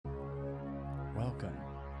Welcome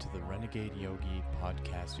to the Renegade Yogi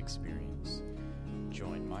podcast experience.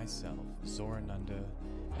 Join myself, Zorananda,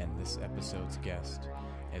 and this episode's guest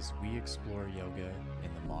as we explore yoga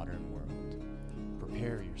in the modern world.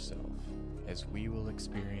 Prepare yourself as we will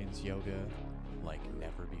experience yoga like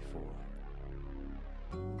never before.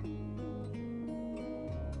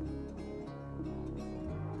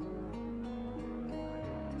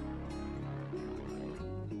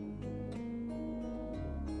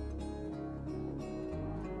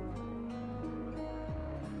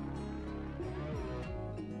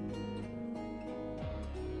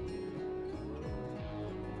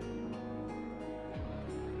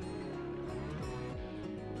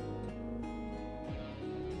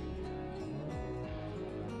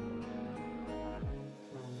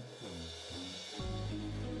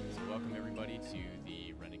 To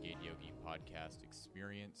the Renegade Yogi podcast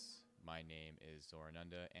experience. My name is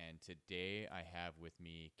Zorananda, and today I have with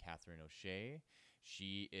me Katherine O'Shea.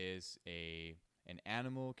 She is an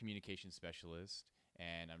animal communication specialist,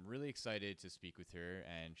 and I'm really excited to speak with her,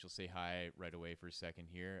 and she'll say hi right away for a second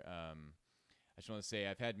here. I just want to say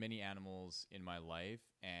I've had many animals in my life,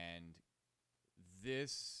 and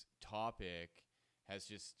this topic has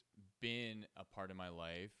just been a part of my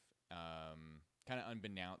life, kind of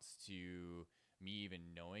unbeknownst to me even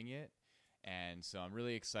knowing it. And so I'm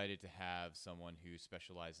really excited to have someone who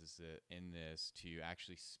specializes in this to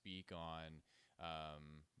actually speak on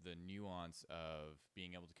the nuance of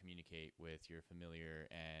being able to communicate with your familiar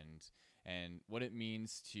and what it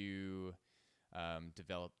means to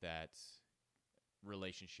develop that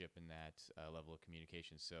relationship and that level of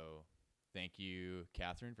communication. So thank you,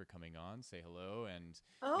 Katherine, for coming on. Say hello, and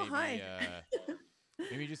hi.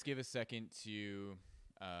 Maybe just give a second to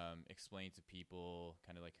explain to people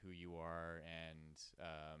kind of like who you are and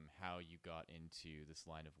how you got into this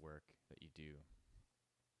line of work that you do.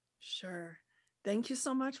 Sure. Thank you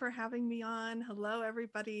so much for having me on. Hello,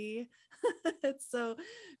 everybody. It's so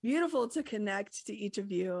beautiful to connect to each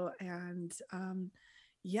of you. And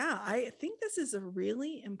I think this is a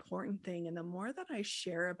really important thing. And the more that I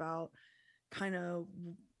share about kind of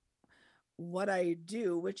what I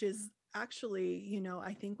do, which is actually,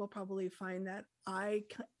 I think we'll probably find that I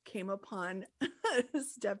came upon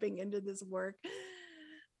stepping into this work.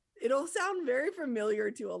 It'll sound very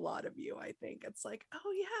familiar to a lot of you. I think it's like,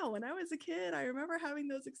 oh yeah, when I was a kid, I remember having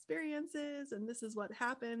those experiences and this is what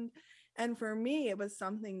happened. And for me, it was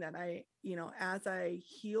something that I, as I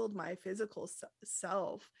healed my physical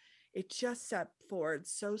self, it just stepped forward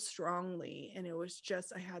so strongly. And it was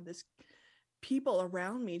just, I had this people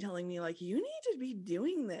around me telling me like, you need to be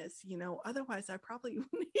doing this, otherwise I probably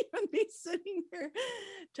wouldn't even be sitting here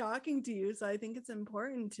talking to you. So I think it's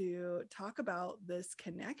important to talk about this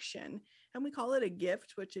connection, and we call it a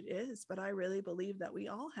gift, which it is, but I really believe that we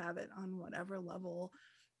all have it on whatever level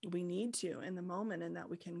we need to in the moment, and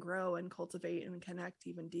that we can grow and cultivate and connect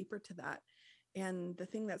even deeper to that. And the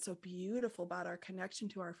thing that's so beautiful about our connection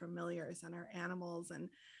to our familiars and our animals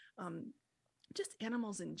and just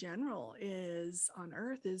animals in general is on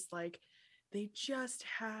earth is like, they just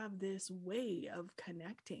have this way of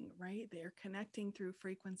connecting, right? They're connecting through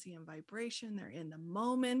frequency and vibration. They're in the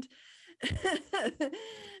moment.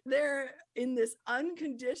 They're in this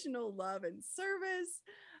unconditional love and service.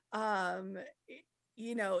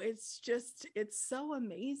 It's so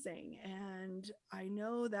amazing. And I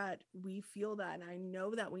know that we feel that, and I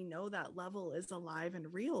know that we know that level is alive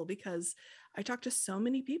and real because I talk to so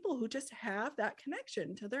many people who just have that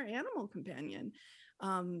connection to their animal companion.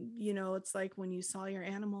 It's like when you saw your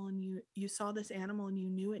animal and you saw this animal and you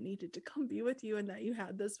knew it needed to come be with you and that you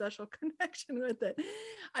had this special connection with it.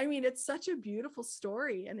 I mean, it's such a beautiful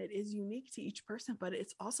story and it is unique to each person, but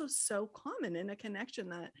it's also so common in a connection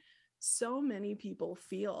that so many people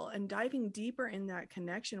feel. And diving deeper in that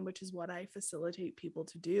connection, which is what I facilitate people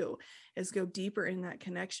to do, is go deeper in that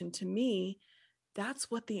connection. To me,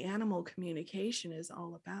 that's what the animal communication is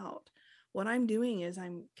all about. What I'm doing is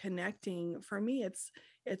I'm connecting. For me,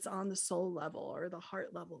 it's on the soul level or the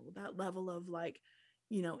heart level, that level of like,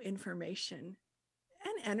 information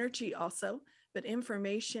and energy also, but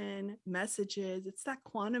information, messages, it's that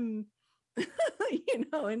quantum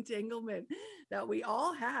entanglement that we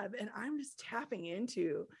all have. And I'm just tapping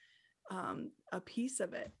into a piece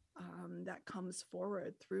of it that comes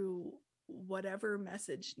forward through whatever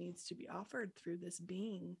message needs to be offered through this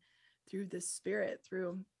being, through this spirit,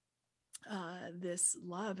 through this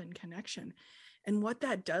love and connection. And what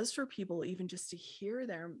that does for people, even just to hear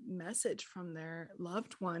their message from their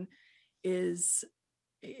loved one, it's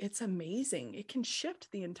amazing. It can shift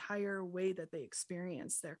the entire way that they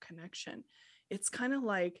experience their connection. It's kind of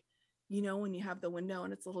like, when you have the window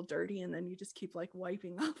and it's a little dirty and then you just keep like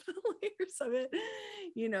wiping off the layers of it,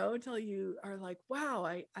 until you are like, wow,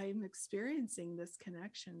 I'm experiencing this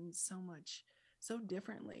connection so much, so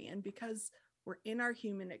differently. And because we're in our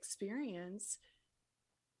human experience,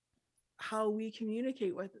 how we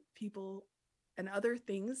communicate with people and other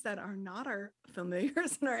things that are not our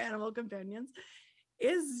familiars and our animal companions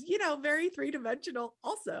is, very three-dimensional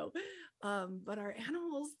also. But our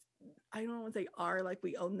animals, I don't want to say are like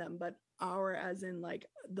we own them, but our as in like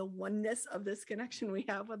the oneness of this connection we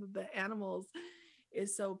have with the animals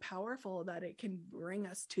is so powerful that it can bring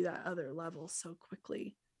us to that other level so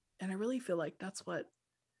quickly. And I really feel like that's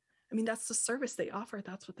the service they offer.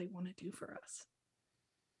 That's what they want to do for us.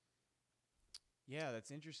 Yeah,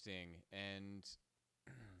 that's interesting. And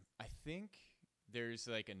I think there's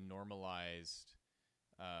like a normalized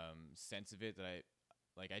sense of it that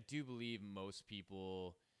I do believe most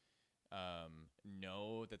people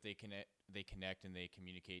know that they connect and they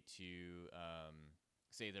communicate to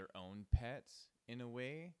say their own pets in a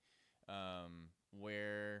way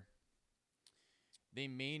where they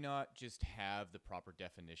may not just have the proper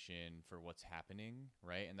definition for what's happening,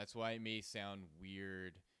 right? And that's why it may sound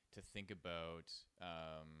weird to think about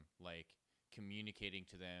like communicating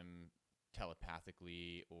to them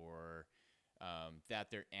telepathically, or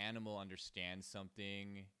that their animal understands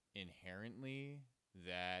something inherently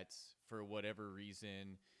that for whatever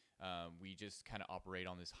reason we just kind of operate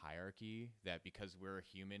on this hierarchy that because we're a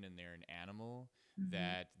human and they're an animal,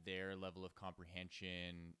 that their level of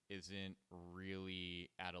comprehension isn't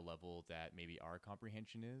really at a level that maybe our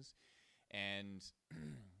comprehension is. And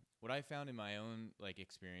what I found in my own like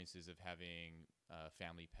experiences of having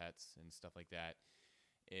family pets and stuff like that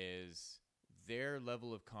is their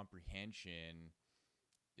level of comprehension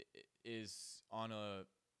is on a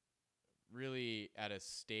really at a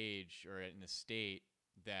stage or in a state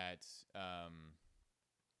that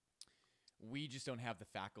we just don't have the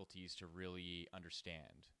faculties to really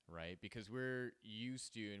understand, right? Because we're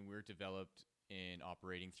used to and we're developed in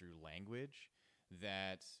operating through language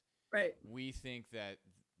that Right. we think that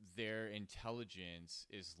their intelligence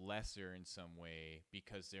is lesser in some way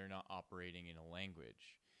because they're not operating in a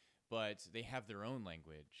language. But they have their own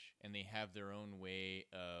language and they have their own way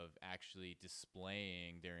of actually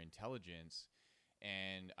displaying their intelligence.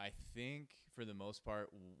 And I think for the most part,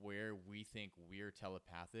 where we think we're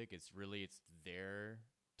telepathic, it's their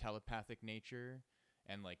telepathic nature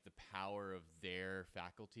and like the power of their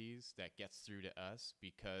faculties that gets through to us.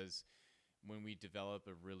 Because when we develop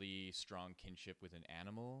a really strong kinship with an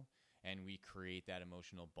animal and we create that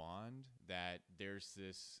emotional bond, that there's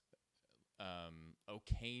this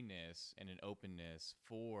okayness and an openness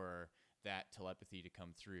for that telepathy to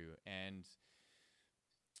come through. And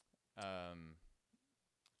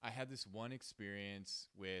I had this one experience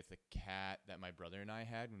with a cat that my brother and I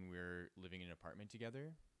had when we were living in an apartment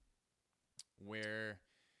together, where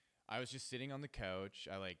I was just sitting on the couch.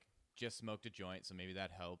 I like just smoked a joint, so maybe that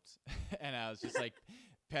helped. And I was just like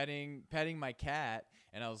petting my cat,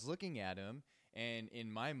 and I was looking at him. And in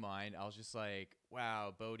my mind, I was just like,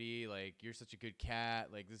 wow, Bodhi, like, you're such a good cat.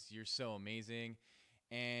 Like, you're so amazing.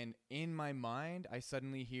 And in my mind, I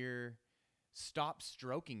suddenly hear, stop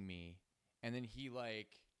stroking me. And then he,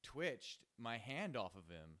 like, twitched my hand off of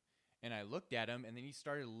him. And I looked at him, and then he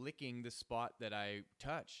started licking the spot that I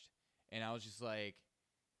touched. And I was just like,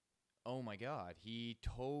 oh, my God. He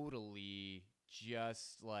totally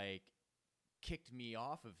just, like, kicked me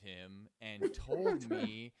off of him and told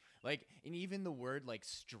me like, and even the word like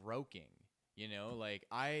stroking, like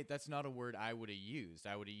that's not a word I would have used.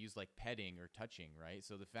 I would have used like petting or touching, right?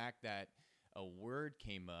 So the fact that a word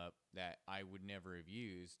came up that I would never have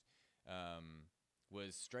used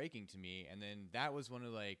was striking to me. And then that was one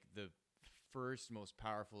of like the first most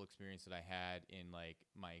powerful experience that I had in like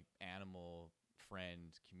my animal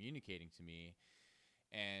friend communicating to me.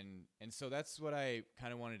 And so that's what I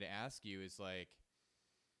kind of wanted to ask you is like,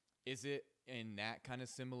 is it in that kind of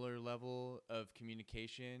similar level of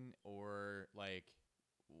communication, or like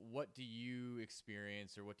what do you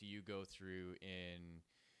experience or what do you go through in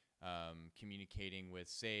communicating with,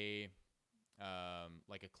 say,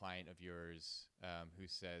 like a client of yours who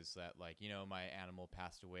says that like, my animal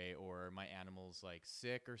passed away, or my animal's like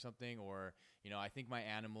sick or something, or, I think my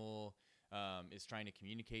animal is trying to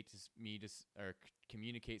communicate to me or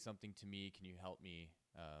communicate something to me. Can you help me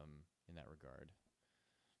in that regard?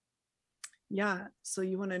 Yeah. So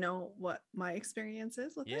you want to know what my experience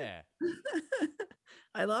is with Yeah. it?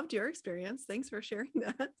 I loved your experience. Thanks for sharing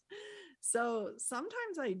that. So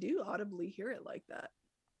sometimes I do audibly hear it like that.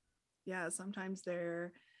 Yeah. Sometimes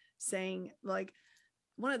they're saying like,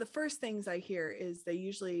 one of the first things I hear is they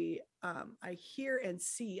usually, I hear and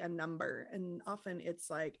see a number, and often it's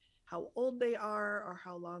like how old they are or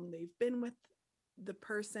how long they've been with the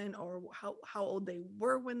person, or how old they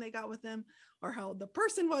were when they got with them, or how the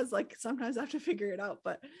person was. Like sometimes I have to figure it out,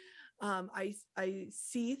 but I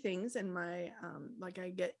see things in my, like I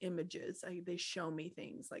get images. They show me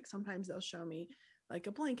things. Like sometimes they'll show me like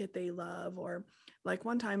a blanket they love, or like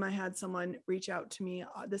one time I had someone reach out to me.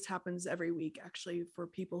 This happens every week actually, for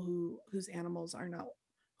people whose animals are not,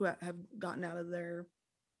 who have gotten out of their,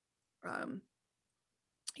 um,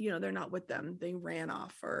 they're not with them, they ran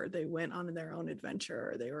off, or they went on their own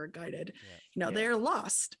adventure, or they were guided, Yeah. they're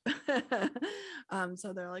lost.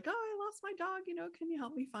 So they're like, oh, I lost my dog, can you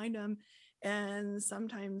help me find him? And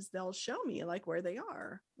sometimes they'll show me like where they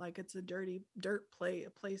are, like it's a dirty dirt play, a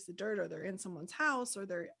place of dirt, or they're in someone's house, or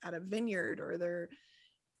they're at a vineyard, or they're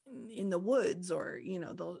in the woods, or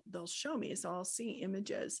they'll show me. So I'll see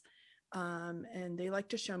images, and they like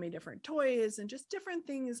to show me different toys and just different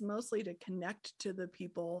things, mostly to connect to the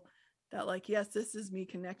people, that like, yes, this is me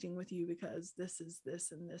connecting with you because this is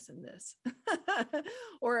this and this and this.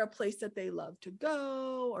 Or a place that they love to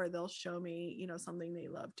go, or they'll show me something they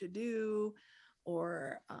love to do,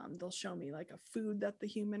 or they'll show me like a food that the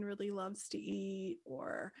human really loves to eat.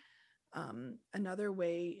 Or another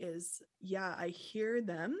way is, yeah, I hear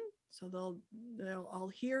them. So I'll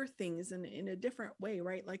hear things in a different way,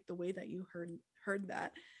 right? Like the way that you heard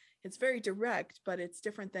that. It's very direct, but it's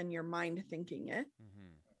different than your mind thinking it. Mm-hmm.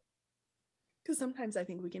 Because sometimes I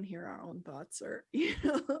think we can hear our own thoughts, or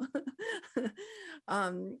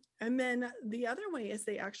and then the other way is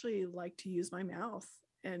they actually like to use my mouth,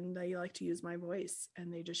 and they like to use my voice,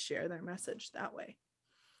 and they just share their message that way.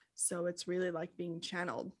 So it's really like being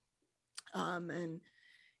channeled.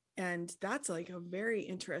 And that's like a very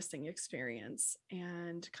interesting experience.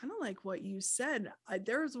 And kind of like what you said,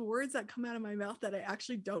 there's words that come out of my mouth that I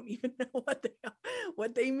actually don't even know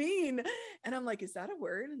what they mean. And I'm like, is that a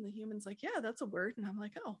word? And the human's like, yeah, that's a word. And I'm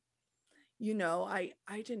like, oh, I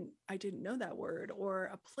didn't know that word.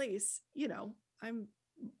 Or a place, I'm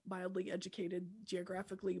mildly educated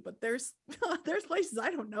geographically, but there's there's places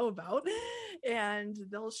I don't know about, and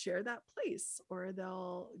they'll share that place, or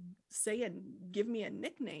they'll say and give me a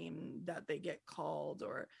nickname that they get called,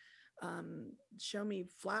 or show me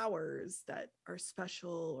flowers that are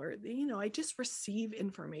special, or I just receive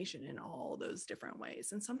information in all those different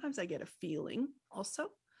ways. And sometimes I get a feeling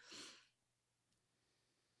also.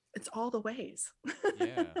 It's all the ways.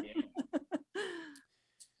 Yeah.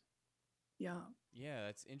 Yeah. Yeah,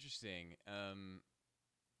 that's interesting. Because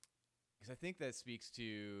I think that speaks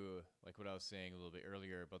to like what I was saying a little bit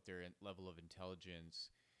earlier about their level of intelligence,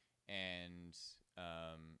 and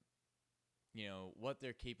um, what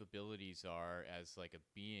their capabilities are as like a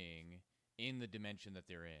being in the dimension that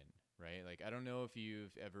they're in, right? Like I don't know if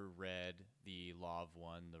you've ever read The Law of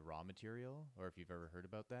One, the raw material, or if you've ever heard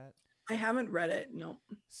about that. I haven't read it. No.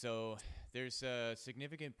 So there's a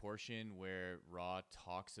significant portion where Ra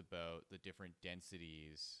talks about the different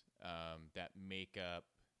densities that make up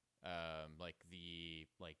like the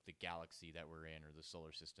galaxy that we're in, or the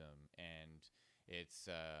solar system, and it's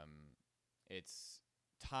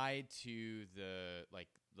tied to the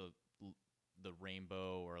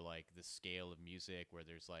rainbow, or like the scale of music, where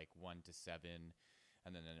there's like 1 to 7,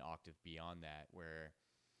 and then an octave beyond that, where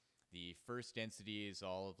the first density is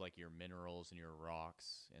all of like your minerals and your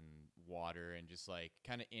rocks and water and just like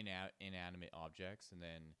kind of inanimate objects. And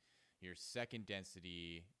then your second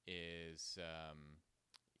density is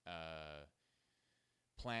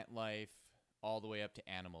plant life, all the way up to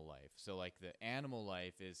animal life. So like the animal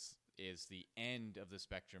life is the end of the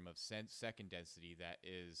spectrum of second density, that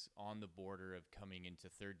is on the border of coming into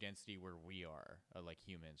third density, where we are, like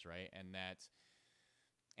humans, right? And that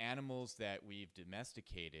animals that we've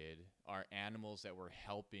domesticated are animals that we're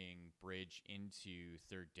helping bridge into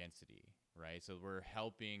third density, right? So we're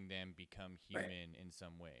helping them become human, right, in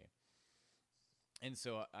some way. And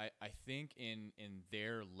so I think in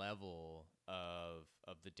their level of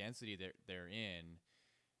the density that they're in,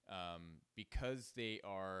 because they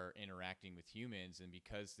are interacting with humans, and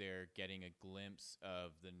because they're getting a glimpse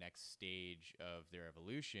of the next stage of their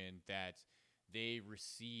evolution, that they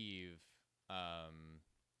receive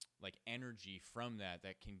like energy from that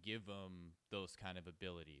can give them those kind of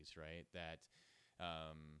abilities, right? That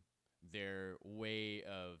their way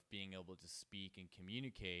of being able to speak and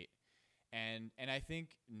communicate. And I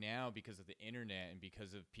think now, because of the internet and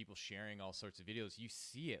because of people sharing all sorts of videos, you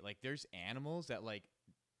see it. Like there's animals that like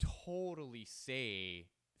totally say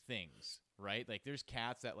things, right? Like there's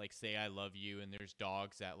cats that like say I love you, and there's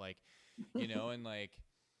dogs that like, and like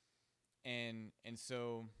and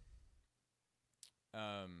so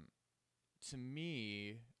to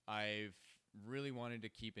me, I've really wanted to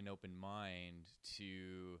keep an open mind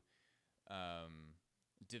to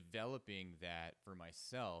developing that for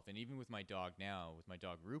myself. And even with my dog now, with my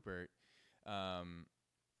dog Rupert, um,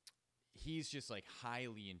 he's just like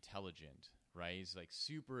highly intelligent, right? He's like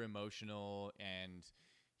super emotional, and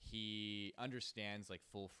he understands like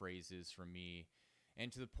full phrases from me.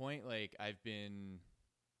 And to the point, like I've been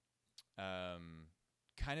um,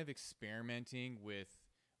 kind of experimenting with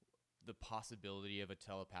the possibility of a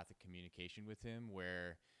telepathic communication with him,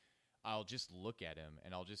 where I'll just look at him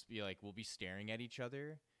and I'll just be like, we'll be staring at each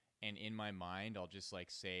other. And in my mind, I'll just like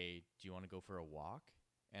say, do you want to go for a walk?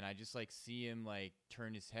 And I just like see him like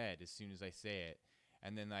turn his head as soon as I say it.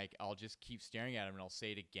 And then like, I'll just keep staring at him and I'll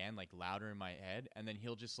say it again, like louder in my head. And then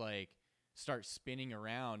he'll just like start spinning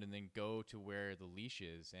around and then go to where the leash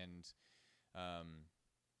is. And,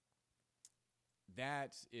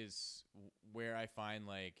 that is where I find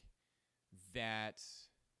that,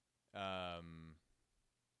 um,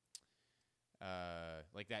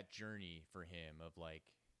 like that journey for him of like,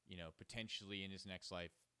 potentially in his next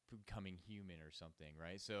life becoming human or something,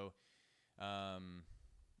 right? So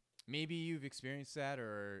maybe you've experienced that,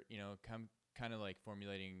 or come kind of like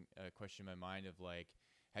formulating a question in my mind of like,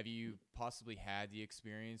 have you possibly had the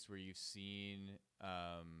experience where you've seen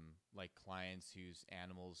like clients whose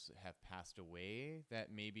animals have passed away, that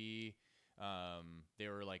maybe they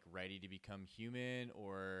were like ready to become human,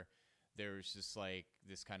 or there's just like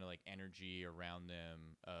this kind of like energy around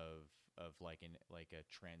them of like a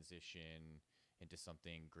transition into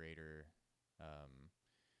something greater,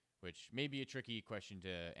 which may be a tricky question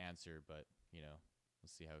to answer, but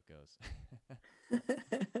let's see how it goes.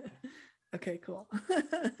 Okay, cool.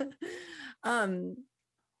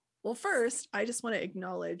 Well, first, I just want to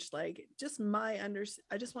acknowledge like I just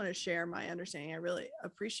want to share my understanding. I really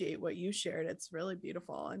appreciate what you shared. It's really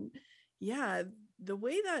beautiful. And yeah, the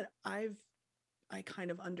way that I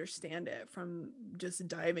kind of understand it from just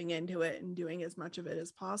diving into it and doing as much of it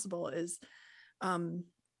as possible is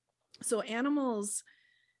so animals,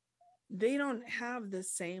 they don't have the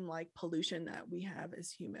same like pollution that we have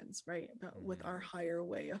as humans, right? But with our higher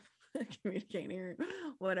way of communicating or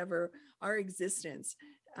whatever, our existence,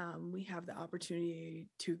 we have the opportunity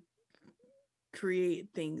to create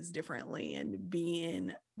things differently and be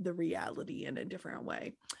in the reality in a different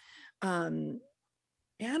way.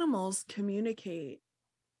 Animals communicate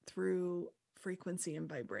through frequency and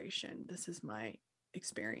vibration. This is my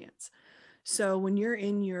experience. So when you're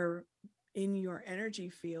in your energy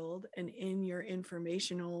field and in your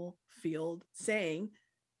informational field, saying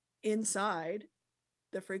inside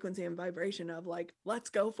the frequency and vibration of like, let's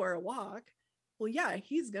go for a walk, well, yeah,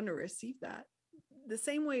 he's going to receive that. The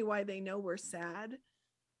same way why they know we're sad,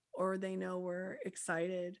 or they know we're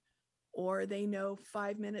excited, or they know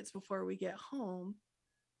 5 minutes before we get home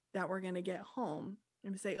that we're going to get home,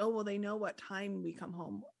 and say, oh, well, they know what time we come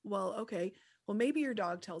home. Well, okay, well, maybe your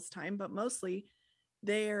dog tells time, but mostly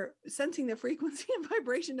they're sensing the frequency and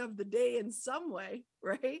vibration of the day in some way,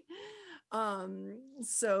 right?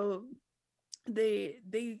 So they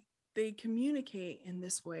communicate in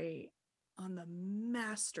this way on the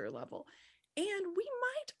master level. And we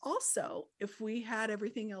might also, if we had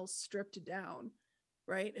everything else stripped down,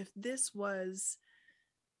 right? If this was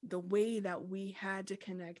the way that we had to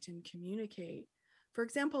connect and communicate, for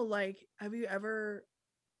example, like, have you ever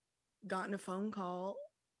gotten a phone call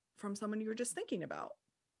from someone you were just thinking about?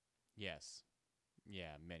 Yes.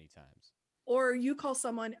 Yeah, many times. Or you call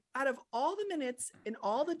someone out of all the minutes in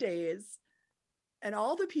all the days and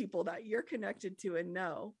all the people that you're connected to and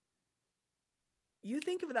know, you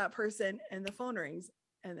think of that person and the phone rings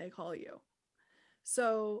and they call you.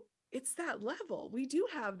 So it's that level. We do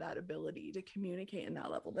have that ability to communicate in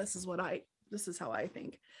that level. This is how I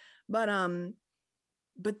think. But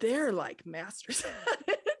they're like masters at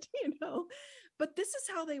it. But this is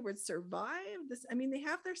how they would survive this. I mean, they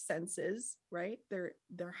have their senses, right?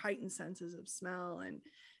 Their heightened senses of smell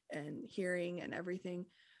and hearing and everything.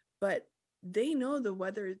 But they know the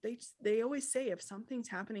weather. They always say, if something's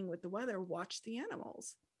happening with the weather, watch the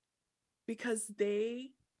animals, because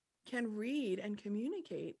they can read and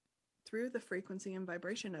communicate through the frequency and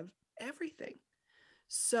vibration of everything.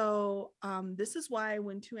 So this is why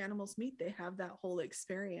when two animals meet, they have that whole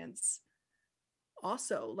experience.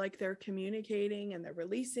 Also, like, they're communicating and they're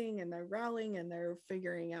releasing and they're rallying and they're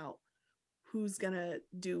figuring out who's gonna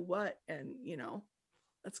do what, and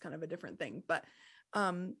that's kind of a different thing. But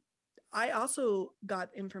I also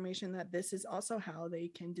got information that this is also how they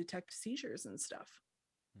can detect seizures and stuff,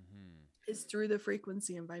 is through the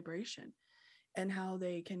frequency and vibration. and how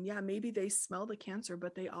they can, yeah, maybe they smell the cancer,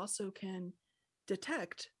 but they also can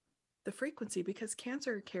detect the frequency because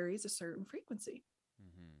cancer carries a certain frequency.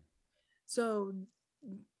 Mm-hmm. So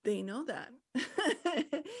they know that.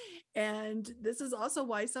 And this is also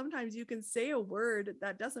why sometimes you can say a word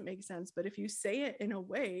that doesn't make sense, but if you say it in a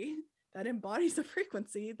way that embodies a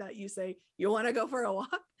frequency that you say, you want to go for a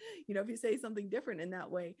walk, if you say something different in that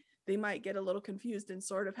way, they might get a little confused and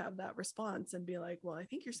sort of have that response and be like, well, I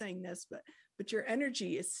think you're saying this, but your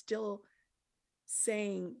energy is still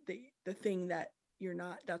saying the thing that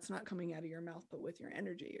that's not coming out of your mouth, but with your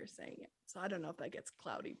energy you're saying it. So I don't know if that gets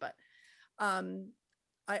cloudy, but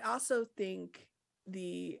I also think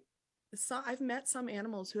I've met some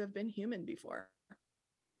animals who have been human before,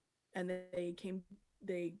 and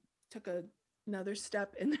they took another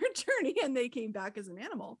step in their journey, and they came back as an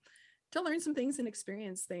animal to learn some things and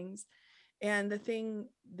experience things. And the thing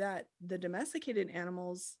that the domesticated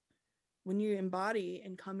animals, when you embody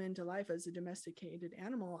and come into life as a domesticated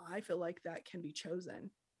animal, I feel like that can be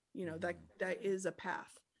chosen. That is a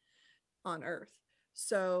path on earth.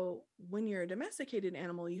 So when you're a domesticated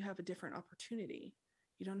animal, you have a different opportunity.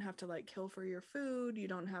 You don't have to kill for your food. You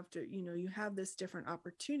don't have to, you have this different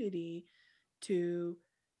opportunity to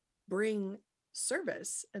bring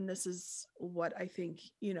service. And this is what I think,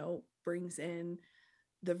 brings in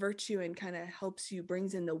the virtue and kind of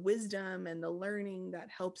brings in the wisdom and the learning that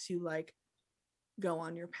helps you go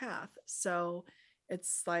on your path. So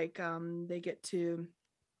it's they get to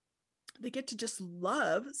just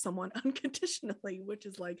love someone unconditionally, which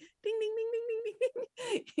is ding, ding, ding,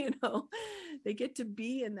 ding, ding, ding. They get to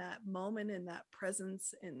be in that moment, in that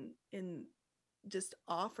presence, and just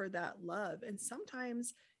offer that love. And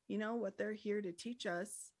sometimes, what they're here to teach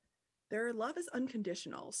us, their love is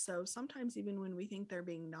unconditional. So sometimes even when we think they're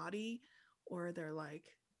being naughty or they're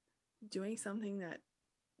doing something that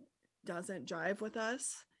doesn't jive with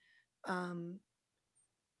us,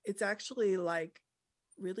 it's actually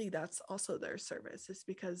really that's also their service. It's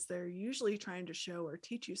because they're usually trying to show or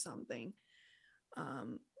teach you something,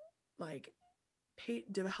 to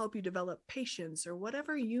help you develop patience or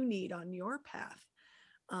whatever you need on your path.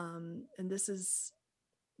 And this is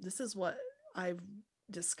what I've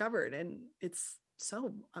discovered, and it's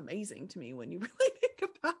so amazing to me when you really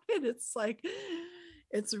think about it.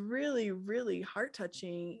 It's really, really heart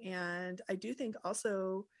touching. And I do think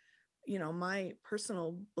also, my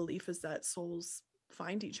personal belief is that souls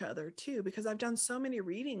find each other too, because I've done so many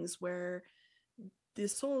readings where the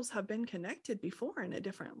souls have been connected before in a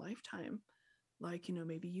different lifetime.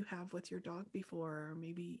 Maybe you have with your dog before, or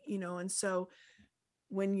maybe, and so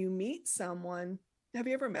when you meet someone, have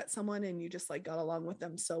you ever met someone and you just got along with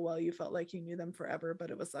them so well you felt like you knew them forever, but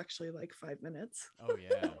it was actually 5 minutes? Oh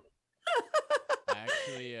yeah.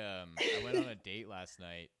 Actually, I went on a date last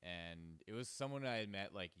night, and it was someone I had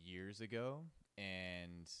met years ago,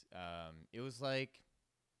 and it was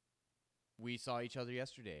we saw each other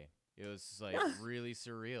yesterday. It was really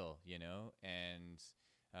surreal, and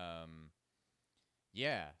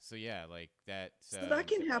yeah. So yeah, that. So that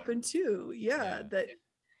can happen too. Yeah, Yeah. that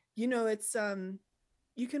it's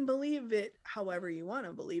you can believe it however you want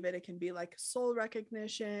to believe it. It can be soul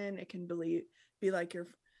recognition. It can be your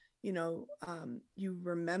you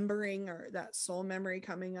remembering, or that soul memory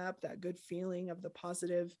coming up, that good feeling of the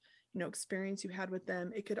positive experience you had with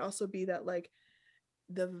them. It could also be that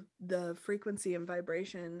the frequency and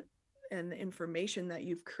vibration and the information that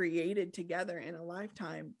you've created together in a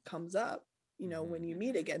lifetime comes up. When you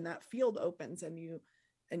meet again, that field opens, and you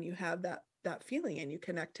have that feeling, and you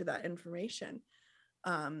connect to that information.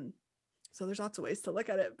 So there's lots of ways to look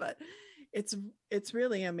at it, but it's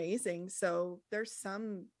really amazing. So there's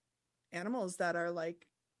some animals that are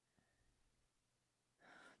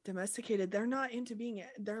domesticated. They're not into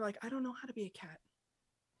they're I don't know how to be a cat.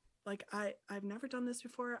 I've never done this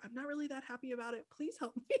before. I'm not really that happy about it. Please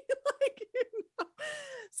help me.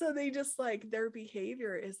 So they just their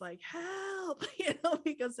behavior is help,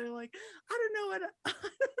 because they're I don't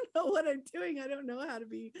know what I'm doing. I don't know how to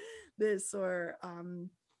be this, or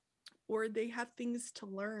they have things to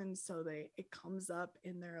learn. So it comes up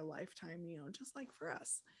in their lifetime, just like for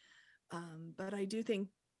us. But I do think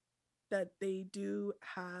that they do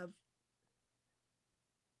have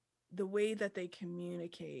the way that they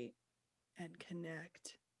communicate and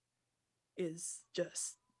connect is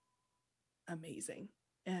just amazing.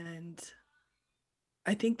 And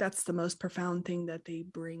I think that's the most profound thing that they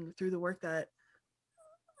bring through the work that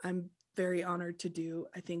I'm very honored to do.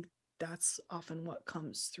 I think that's often what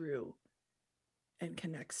comes through and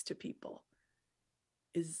connects to people,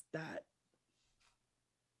 is that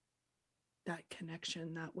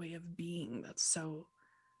connection, that way of being that's so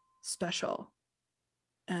special.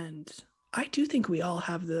 And I do think we all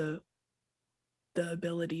have the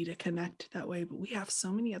ability to connect that way, but we have so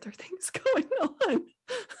many other things going on.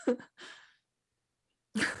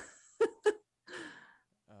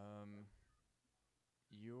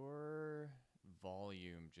 Your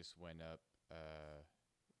volume just went up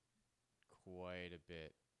quite a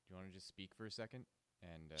bit. Do you want to just speak for a second?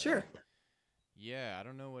 And Sure. yeah, I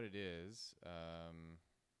don't know what it is.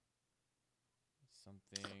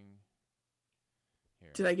 Something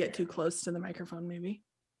here. Did I get too close to the microphone, maybe?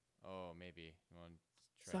 Oh, maybe. You want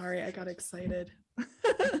to Sorry, I got excited.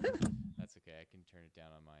 That's okay. I can turn it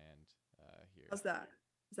down on my end here. How's that?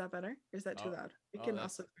 Is that better? Or is that too loud? It can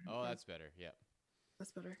also. That's better. Yeah.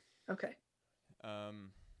 That's better. Okay.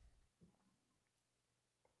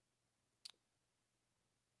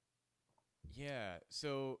 Yeah.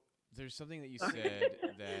 So there's something that you said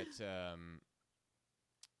that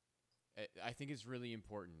I think is really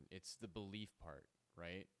important. It's the belief part,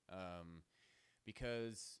 right?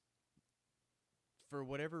 Because for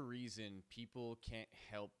whatever reason, people can't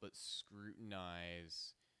help but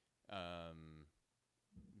scrutinize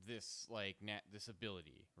this this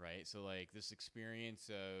ability, right? So like this experience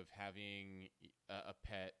of having a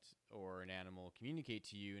pet or an animal communicate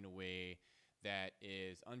to you in a way that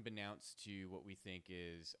is unbeknownst to what we think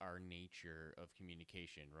is our nature of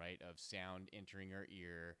communication, right? Of sound entering our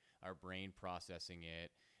ear, our brain processing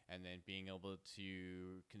it, and then being able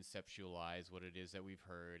to conceptualize what it is that we've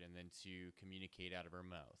heard and then to communicate out of our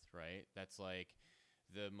mouth, right? That's like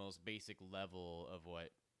the most basic level of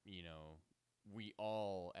what, we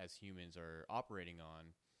all as humans are operating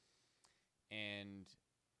on. And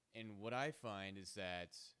what I find is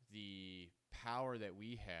that the power that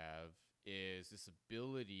we have is this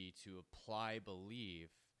ability to apply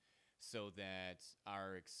belief so that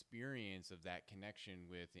our experience of that connection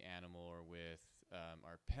with the animal or with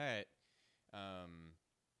our pet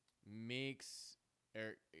makes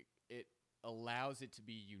or it allows it to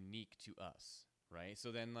be unique to us, right?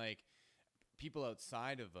 So then like people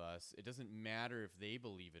outside of us, it doesn't matter if they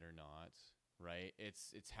believe it or not, right?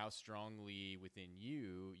 It's how strongly within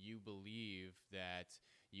you believe that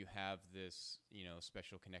you have this,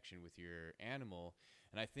 special connection with your animal.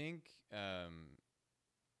 And I think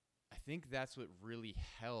that's what really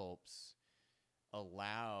helps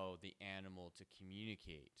allow the animal to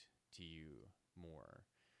communicate to you more,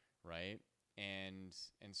 right? And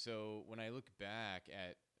so when I look back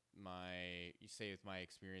at with my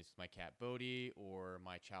experience with my cat Bodhi or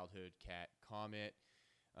my childhood cat Comet,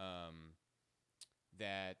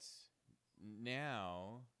 that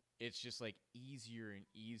now it's just like easier and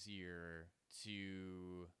easier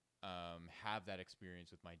to have that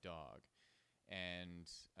experience with my dog. And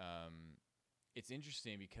it's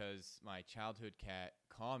interesting because my childhood cat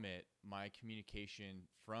Comet, my communication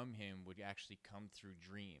from him would actually come through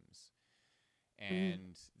dreams.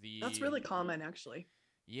 And that's really common, actually.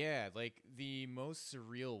 Yeah, like the most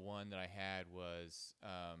surreal one that I had was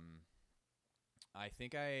I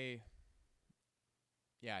think I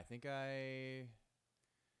yeah, I think I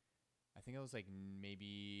was like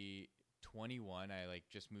maybe 21. I like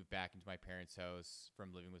just moved back into my parents' house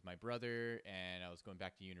from living with my brother, and I was going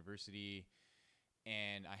back to university,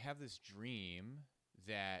 and I have this dream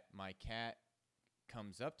that my cat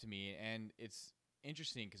comes up to me, and it's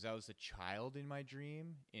interesting because I was a child in my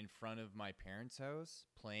dream in front of my parents' house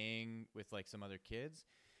playing with like some other kids,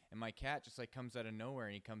 and my cat just like comes out of nowhere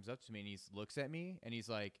and he comes up to me and he looks at me and he's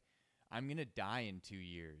like, "I'm gonna die in 2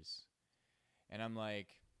 years," and I'm like,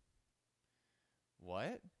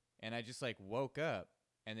 "What?" And I just like woke up,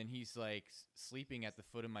 and then he's like sleeping at the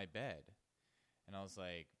foot of my bed, and I was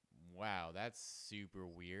like, "Wow, that's super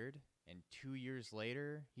weird." And 2 years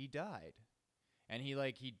later, he died. And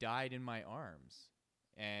he died in my arms,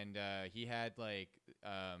 and he had like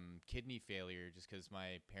kidney failure just because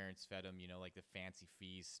my parents fed him, like the fancy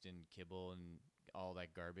feast and kibble and all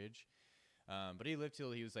that garbage. But he lived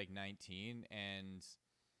till he was like 19, and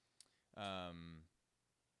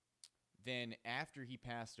then after he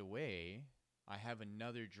passed away, I have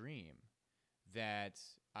another dream that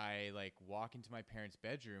I like walk into my parents'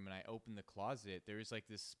 bedroom and I open the closet. There's like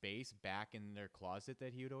this space back in their closet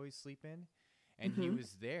that he would always sleep in. And he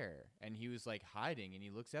was there, and he was like hiding, and he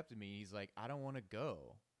looks up to me, and he's like, "I don't want to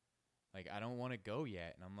go. Like, I don't want to go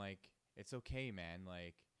yet." And I'm like, "It's okay, man.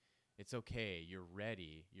 Like, it's okay. You're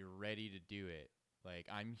ready. You're ready to do it. Like,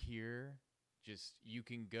 I'm here. Just, you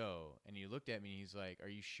can go." And he looked at me, and he's like, "Are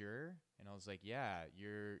you sure?" And I was like, "Yeah,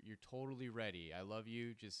 you're totally ready. I love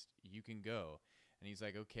you. Just, you can go." And he's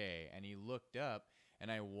like, "Okay." And he looked up,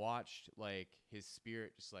 and I watched like his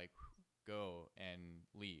spirit just like go and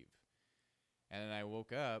leave. And then I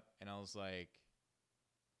woke up and I was like,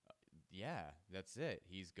 yeah, that's it.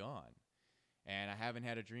 He's gone. And I haven't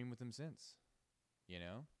had a dream with him since, you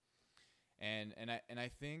know? And I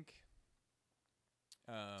think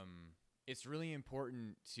it's really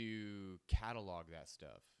important to catalog that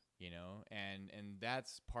stuff, and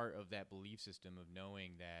that's part of that belief system of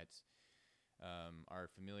knowing that our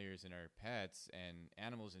familiars and our pets and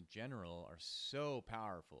animals in general are so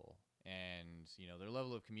powerful, and their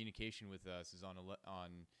level of communication with us is on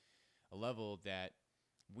a level that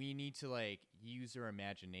we need to like use our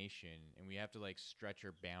imagination, and we have to like stretch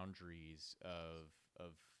our boundaries of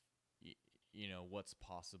what's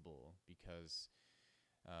possible, because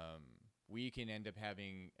we can end up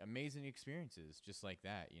having amazing experiences just like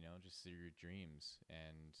that, just through your dreams.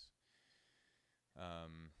 And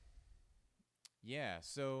yeah,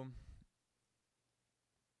 so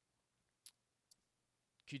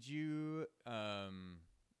could you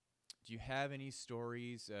do you have any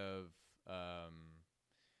stories of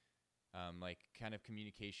like kind of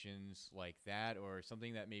communications like that, or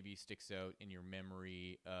something that maybe sticks out in your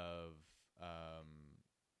memory of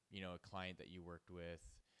a client that you worked with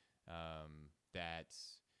that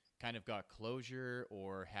kind of got closure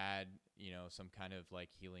or had some kind of like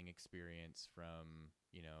healing experience from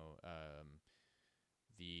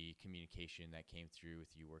the communication that came through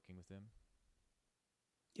with you working with them?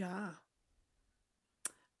 Yeah.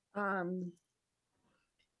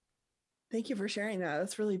 Thank you for sharing that.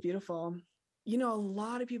 That's really beautiful. A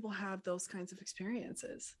lot of people have those kinds of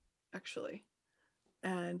experiences, actually.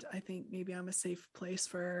 And I think maybe I'm a safe place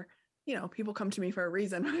for, people come to me for a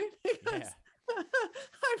reason, right? Because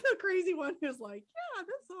I'm the crazy one who's like, yeah,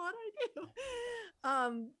 this is what I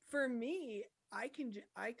do. For me, I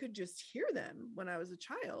could just hear them when I was a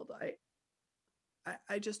child.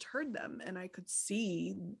 I just heard them, and I could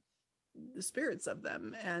see the spirits of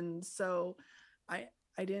them. And so I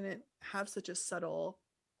didn't have such a subtle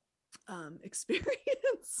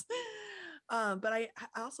experience. But I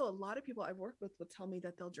also, a lot of people I've worked with will tell me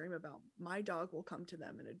that they'll dream about, my dog will come to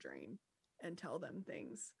them in a dream and tell them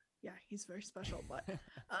things. Yeah, he's very special. But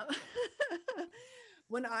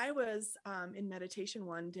when I was in meditation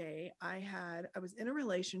one day, I was in a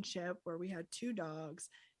relationship where we had two dogs,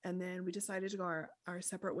 and then we decided to go our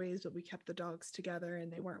separate ways, but we kept the dogs together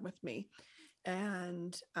and they weren't with me.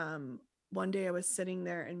 And one day I was sitting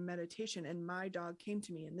there in meditation and my dog came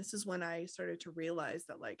to me. And this is when I started to realize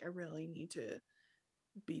that like, I really need to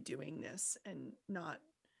be doing this and not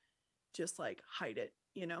just like hide it,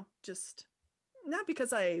 just not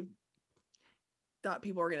because I thought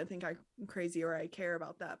people were going to think I'm crazy or I care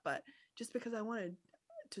about that, but just because I wanted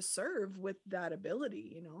to serve with that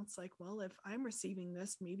ability. It's like, well, if I'm receiving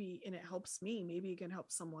this, maybe, and it helps me, maybe it can help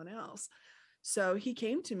someone else. So he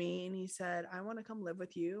came to me and he said, I want to come live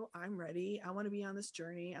with you. I'm ready. I want to be on this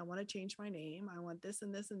journey. I want to change my name. I want this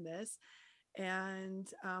and this and this. And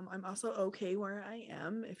I'm also okay where I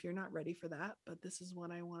am if you're not ready for that, but this is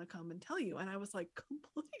what I want to come and tell you. And I was like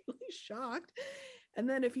completely shocked. And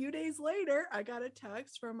then a few days later, I got a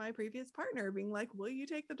text from my previous partner being like, will you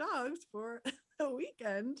take the dogs for a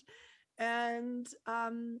weekend? And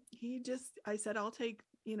I said, I'll take,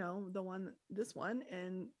 this one.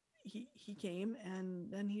 And he came,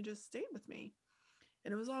 and then he just stayed with me,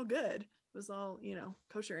 and it was all good. It was all,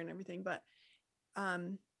 kosher and everything. But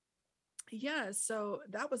yeah, so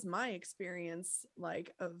that was my experience,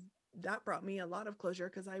 like, of that brought me a lot of closure,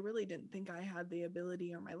 because I really didn't think I had the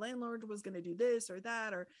ability, or my landlord was going to do this or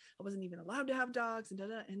that, or I wasn't even allowed to have dogs, and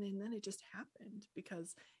and then it just happened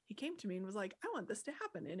because he came to me and was like, I want this to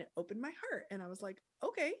happen, and it opened my heart, and I was like,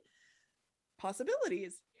 okay,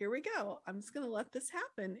 possibilities, here we go. I'm just going to let this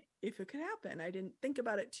happen if it could happen. I didn't think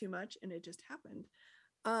about it too much, and it just happened.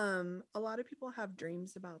 A lot of people have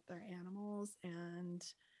dreams about their animals, and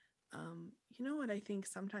what I think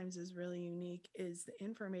sometimes is really unique is the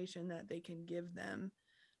information that they can give them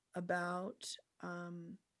about,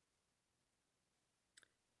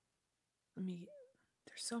 there's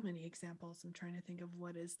so many examples. I'm trying to think of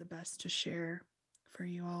what is the best to share for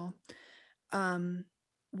you all.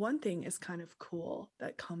 One thing is kind of cool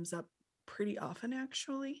that comes up pretty often,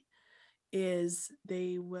 actually, is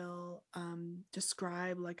they will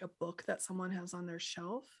describe like a book that someone has on their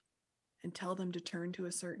shelf and tell them to turn to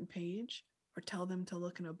a certain page, or tell them to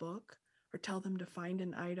look in a book, or tell them to find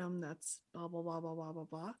an item that's blah, blah, blah, blah, blah, blah,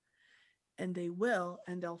 blah. And they will,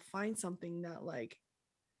 and they'll find something that, like,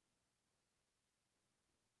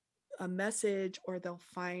 a message, or they'll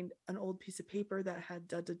find an old piece of paper that had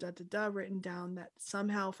da da da da da written down, that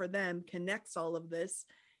somehow for them connects all of this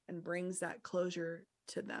and brings that closure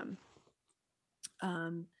to them.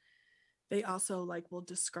 they also like will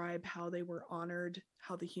describe how they were honored,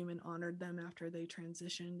 how the human honored them after they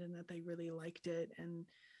transitioned, and that they really liked it, and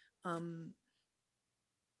um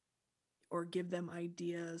or give them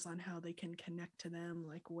ideas on how they can connect to them,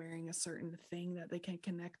 like wearing a certain thing that they can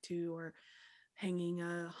connect to, or hanging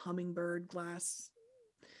a hummingbird glass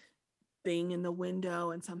thing in the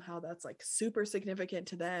window, and somehow that's like super significant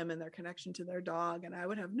to them and their connection to their dog, and I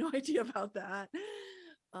would have no idea about that.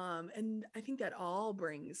 And I think that all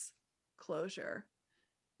brings closure.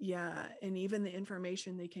 Yeah, and even the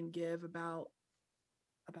information they can give about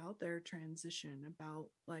their transition, about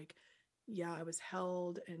like, yeah, I was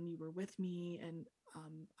held and you were with me, and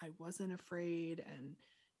I wasn't afraid, and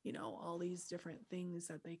all these different things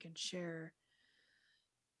that they can share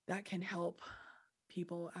that can help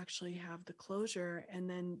people actually have the closure. And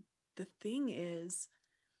then the thing is,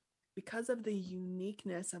 because of the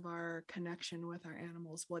uniqueness of our connection with our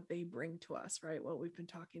animals, what they bring to us, right? What we've been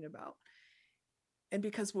talking about. And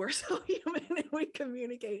because we're so human and we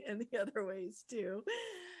communicate in the other ways too,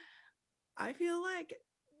 I feel like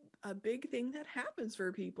a big thing that happens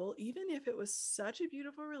for people, even if it was such a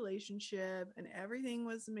beautiful relationship and everything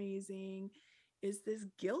was amazing, is this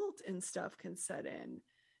guilt and stuff can set in,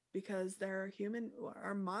 because they're human.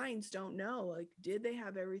 Our minds don't know, like, did they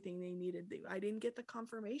have everything they needed? I didn't get the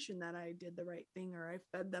confirmation that I did the right thing, or I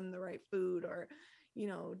fed them the right food, or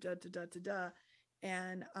da da da da da.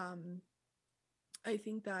 And I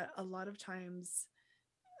think that a lot of times,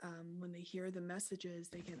 when they hear the messages,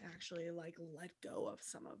 they can actually like let go of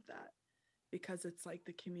some of that, because it's like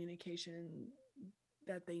the communication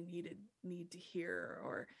that they need to hear.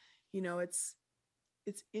 Or it's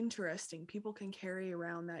interesting, people can carry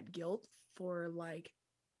around that guilt for like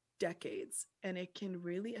decades, and it can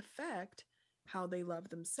really affect how they love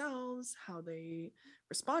themselves, how they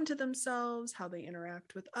respond to themselves, how they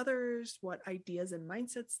interact with others, what ideas and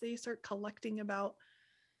mindsets they start collecting about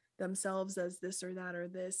themselves as this or that or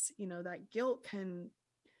this. That guilt can,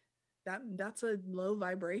 that's a low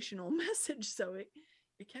vibrational message, so it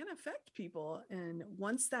can affect people. And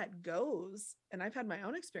once that goes, and I've had my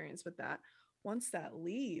own experience with that, once that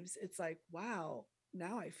leaves, it's like, wow,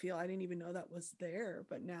 now I feel, I didn't even know that was there,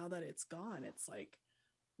 but now that it's gone, it's like,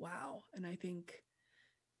 wow. And I think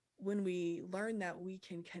when we learn that we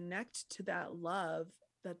can connect to that love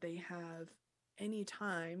that they have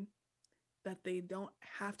anytime, that they don't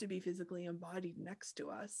have to be physically embodied next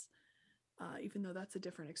to us, even though that's a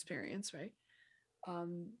different experience, right?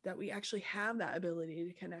 That we actually have that ability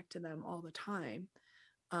to connect to them all the time,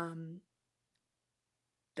 um,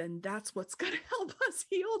 then that's what's going to help us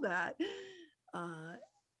heal that. Uh,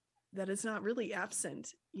 that is not really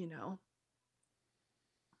absent.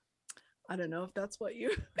 I don't know if that's what you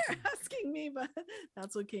were asking me, but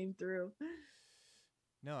that's what came through.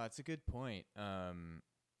 No, that's a good point. And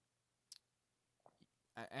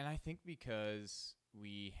I think because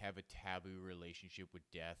we have a taboo relationship with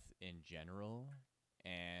death in general,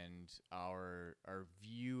 and our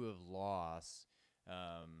view of loss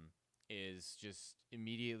is just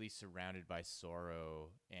immediately surrounded by sorrow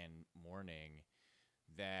and mourning,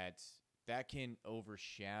 that that can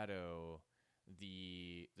overshadow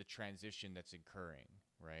the transition that's occurring,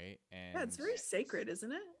 right? Yeah, And it's very sacred,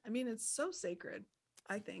 isn't it? I mean, it's so sacred,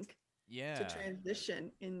 I think, to yeah,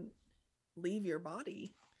 transition and leave your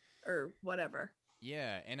body or whatever.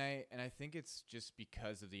 yeah, and I think it's just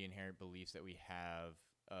because of the inherent beliefs that we have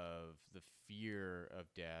of the fear of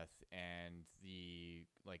death, and the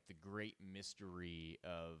great mystery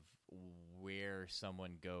of where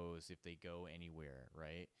someone goes if they go anywhere,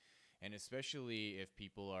 right? And especially if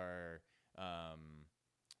people are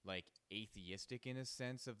like atheistic in a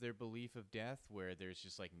sense of their belief of death, where there's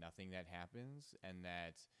just like nothing that happens, and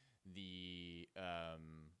that the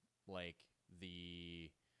like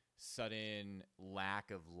the sudden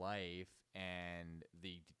lack of life and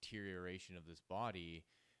the deterioration of this body,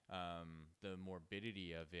 the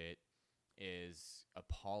morbidity of it is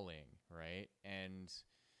appalling, right? And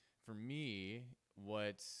for me,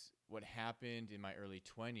 what happened in my early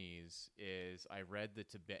 20s is I read the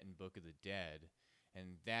Tibetan Book of the Dead, and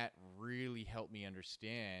that really helped me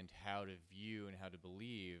understand how to view and how to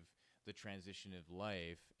believe the transition of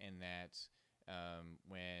life, and that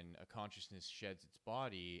when a consciousness sheds its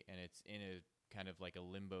body and it's in a kind of like a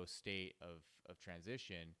limbo state of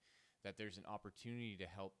transition, that there's an opportunity to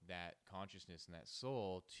help that consciousness and that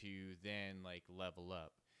soul to then like level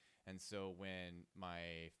up. And so when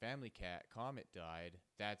my family cat Comet died,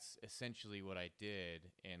 that's essentially what I did,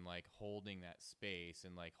 in like holding that space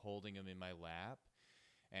and like holding him in my lap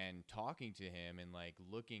and talking to him and like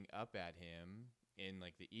looking up at him in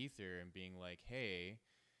like the ether and being like, hey,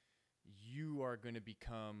 you are going to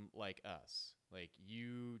become like us. Like,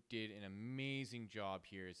 you did an amazing job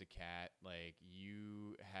here as a cat. Like,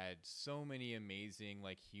 you had so many amazing,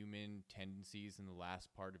 like, human tendencies in the last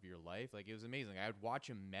part of your life. Like, it was amazing. I would watch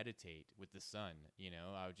him meditate with the sun, you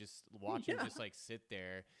know? I would just watch him Yeah. just, like, sit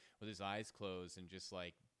there with his eyes closed and just,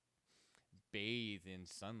 like, bathe in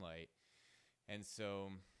sunlight. And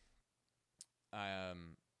so,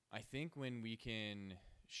 I think when we can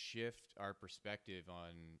shift our perspective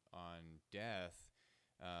on death,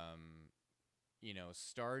 um, you know,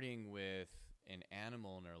 starting with an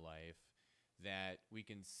animal in our life, that we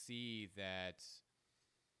can see that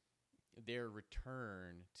their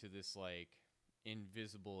return to this like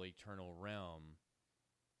invisible eternal realm,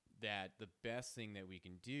 that the best thing that we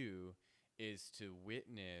can do is to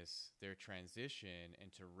witness their transition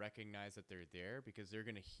and to recognize that they're there, because they're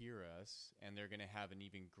going to hear us and they're going to have an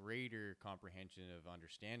even greater comprehension of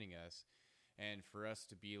understanding us. And for us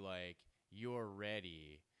to be like, you're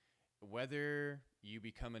ready, whether you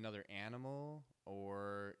become another animal,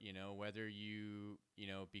 or you know, whether you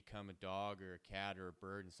know, become a dog or a cat or a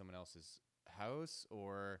bird in someone else's house,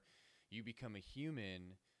 or you become a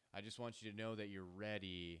human, I just want you to know that you're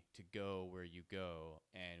ready to go where you go,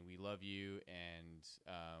 and we love you, and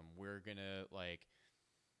we're gonna like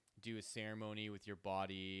do a ceremony with your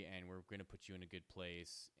body, and we're gonna put you in a good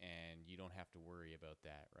place, and you don't have to worry about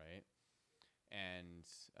that, right? And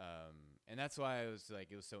and that's why I was like,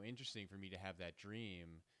 it was so interesting for me to have that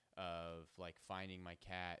dream of like finding my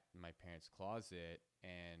cat in my parents' closet,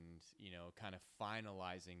 and you know, kind of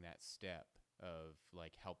finalizing that step of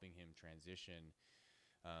like helping him transition,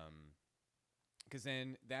 because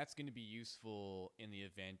then that's going to be useful in the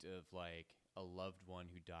event of like a loved one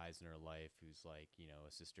who dies in our life, who's like, you know,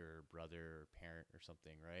 a sister or brother or parent or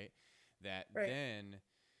something, right? That Right. then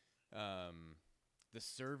um, the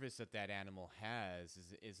service that that animal has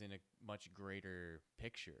is in a much greater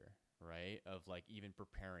picture, right? Of like even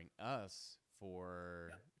preparing us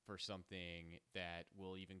for something that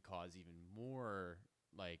will even cause even more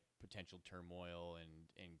like potential turmoil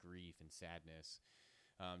and grief and sadness,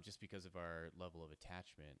 just because of our level of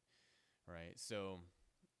attachment, right? So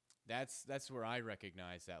that's where I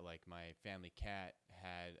recognize that like my family cat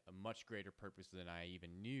had a much greater purpose than I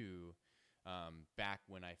even knew, back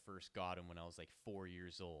when I first got him when I was like 4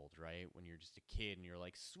 years old, right? When you're just a kid and you're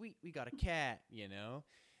like, sweet, we got a cat, you know?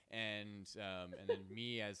 And then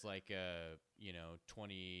me as like a, you know,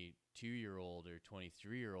 22-year-old or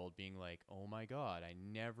 23-year-old being like, oh my God, I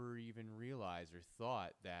never even realized or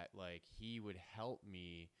thought that like he would help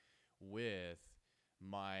me with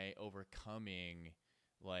my overcoming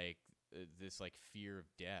like this like fear of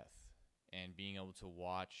death, and being able to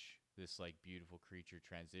watch this like beautiful creature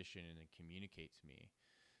transition and then communicate to me.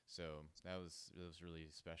 So that was really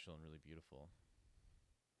special and really beautiful.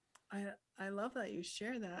 I I love that you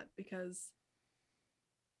share that, because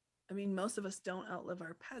I mean, most of us don't outlive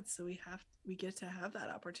our pets, so we get to have that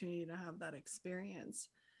opportunity to have that experience.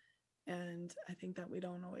 And I think that we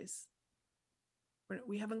don't always,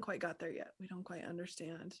 we haven't quite got there yet. We don't quite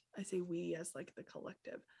understand. I say we as like the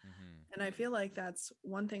collective. Mm-hmm. And I feel like that's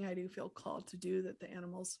one thing I do feel called to do, that the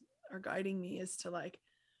animals are guiding me, is to like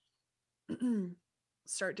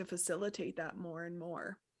start to facilitate that more and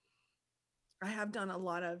more. I have done a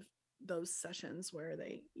lot of those sessions where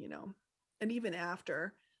they, you know, and even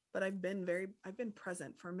after, but I've been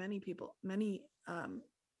present for many people, many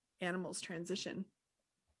animals transition.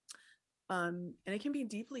 And it can be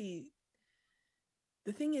deeply,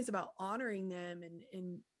 the thing is about honoring them,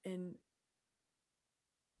 and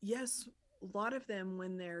yes, a lot of them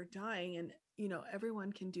when they're dying, and you know,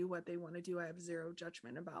 everyone can do what they want to do. I have zero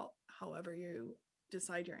judgment about however you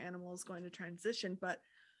decide your animal is going to transition, but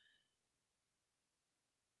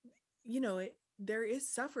you know, there is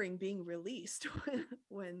suffering being released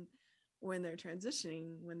when when they're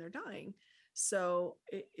transitioning, when they're dying. So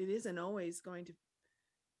it isn't always going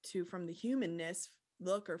to from the humanness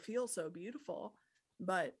look or feel so beautiful.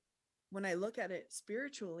 But when I look at it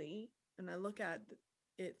spiritually, and I look at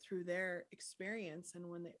it through their experience, and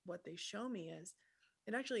what they show me is,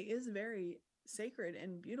 it actually is very sacred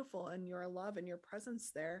and beautiful, and your love and your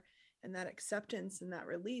presence there, and that acceptance and that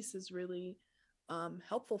release is really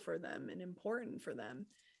helpful for them and important for them.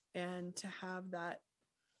 And to have that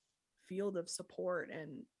field of support,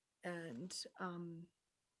 and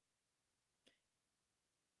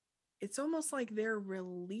it's almost like they're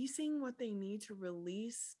releasing what they need to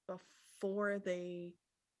release before they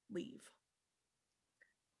leave,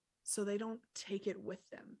 so they don't take it with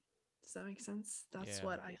them. Does that make sense? That's Yeah.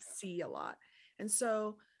 what I see a lot. And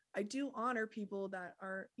so I do honor people that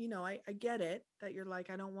are, I get it that you're like,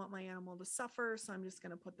 I don't want my animal to suffer, so I'm just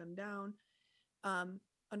going to put them down.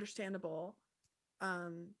 Understandable.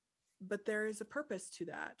 Um, but there is a purpose to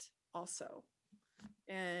that also.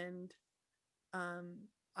 And um,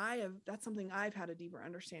 that's something I've had a deeper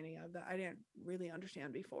understanding of that I didn't really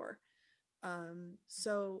understand before.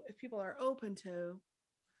 So if people are open to,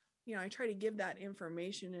 I try to give that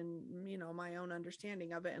information and, my own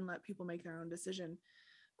understanding of it and let people make their own decision.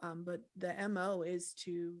 But the MO is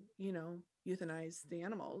to, euthanize the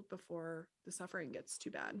animal before the suffering gets too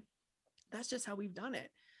bad. That's just how we've done it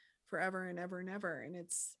forever and ever and ever. And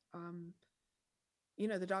it's,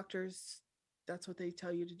 the doctors, that's what they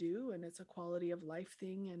tell you to do. And it's a quality of life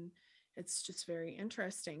thing. And it's just very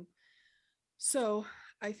interesting. So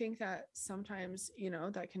I think that sometimes,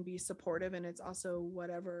 that can be supportive, and it's also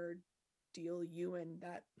whatever deal you and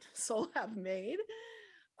that soul have made.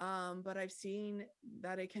 But I've seen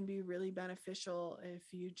that it can be really beneficial if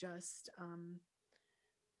you just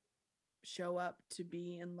show up to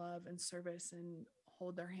be in love and service and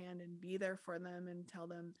hold their hand and be there for them and tell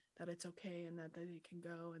them that it's okay and that they can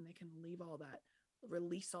go and they can leave all that,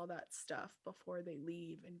 release all that stuff before they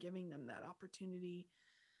leave, and giving them that opportunity.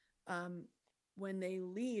 When they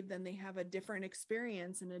leave, then they have a different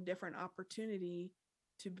experience and a different opportunity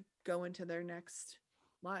to go into their next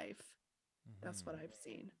life. That's what Mm-hmm. I've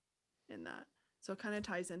seen in that. So it kind of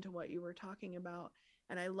ties into what you were talking about.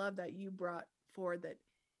 And I love that you brought forward that,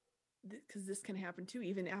 because this can happen too,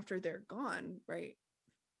 even after they're gone, right?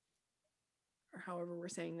 Or however we're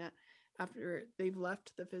saying that, after they've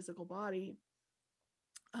left the physical body,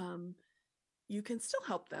 um, you can still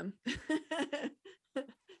help them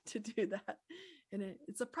to do that. And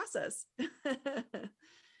it's a process.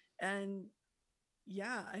 And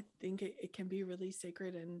yeah, I think it can be really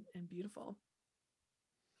sacred and beautiful.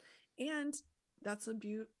 And that's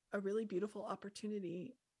a really beautiful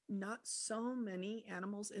opportunity. Not so many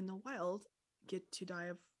animals in the wild get to die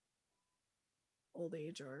of old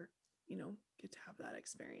age, or, get to have that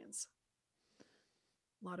experience.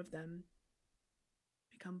 A lot of them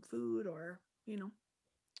become food, or,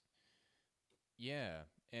 Yeah,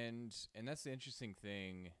 and that's the interesting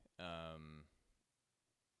thing. Um,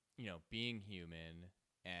 being human,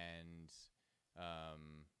 and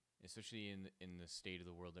um, especially in the state of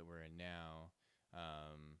the world that we're in now,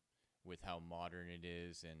 um, with how modern it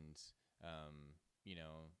is, and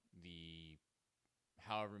the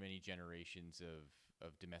however many generations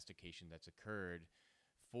of domestication that's occurred,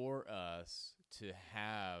 for us to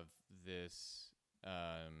have this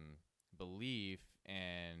belief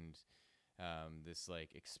and this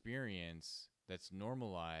like experience that's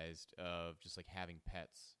normalized of just like having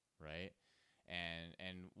pets, right?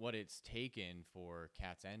 And what it's taken for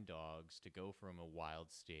cats and dogs to go from a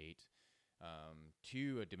wild state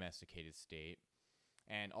to a domesticated state,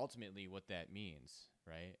 and ultimately what that means,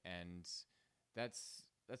 right? And that's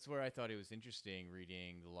where I thought it was interesting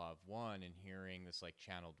reading The Law of One and hearing this like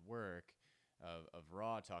channeled work of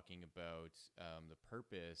Ra talking about the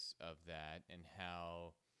purpose of that, and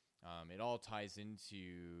how it all ties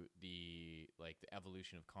into the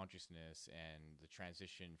evolution of consciousness and the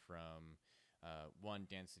transition from one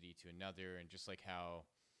density to another, and just like how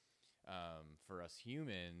for us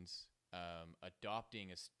humans,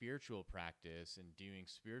 adopting a spiritual practice and doing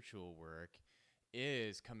spiritual work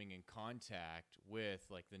is coming in contact with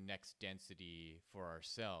like the next density for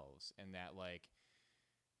ourselves, and that like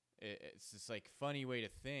it's this like funny way to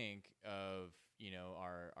think of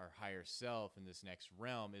our higher self in this next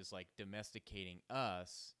realm is like domesticating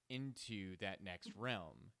us into that next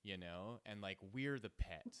realm, and like we're the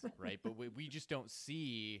pet, right? But we just don't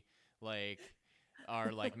see like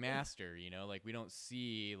our like master, like we don't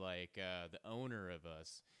see like the owner of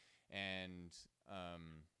us. And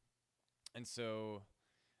um and so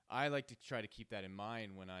I like to try to keep that in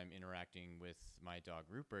mind when I'm interacting with my dog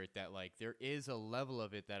Rupert, that like there is a level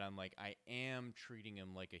of it that I'm like, I am treating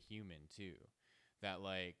him like a human too. That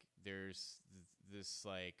like there's this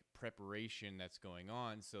like preparation that's going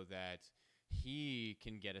on so that he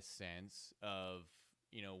can get a sense of,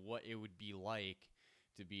 what it would be like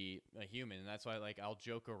to be a human. And that's why like I'll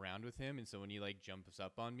joke around with him. And so when he like jumps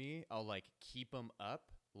up on me, I'll like keep him up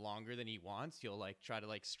longer than he wants. He'll like try to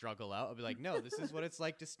like struggle out. I'll be like, no, this is what it's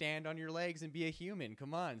like to stand on your legs and be a human.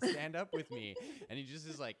 Come on, stand up with me. And he just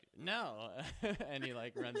is like, no. And he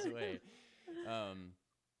like runs away. Um,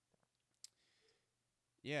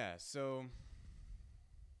 yeah. So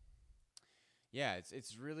yeah,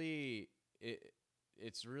 it's really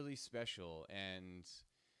special. And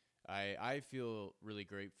I feel really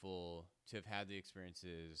grateful to have had the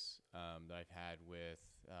experiences that I've had with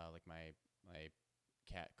like my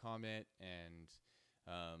cat Comet and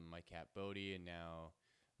my cat Bodhi, and now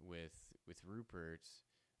with Rupert.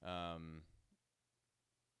 Um,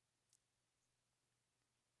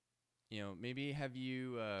 Maybe have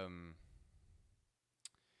you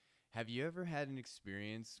ever had an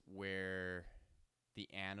experience where the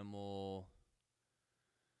animal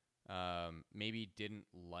maybe didn't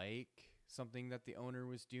like something that the owner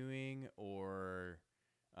was doing, or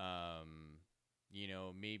um,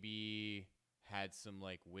 maybe had some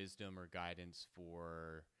like wisdom or guidance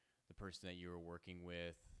for the person that you were working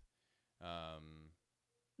with? Um,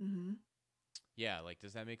 Hmm. yeah, like,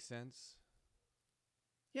 does that make sense?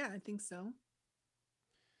 Yeah, I think so.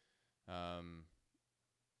 Um,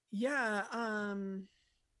 Yeah.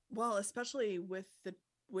 Well, especially with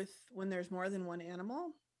when there's more than one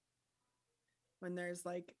animal, when there's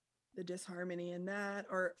like the disharmony in that,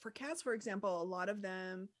 or for cats, for example, a lot of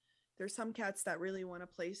them, there's some cats that really want a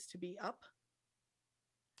place to be up,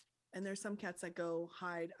 and there's some cats that go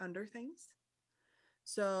hide under things.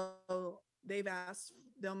 So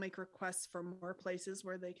they'll make requests for more places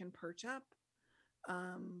where they can perch up,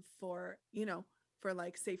 for, for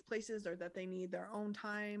like safe places, or that they need their own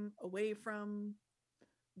time away from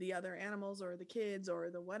the other animals or the kids or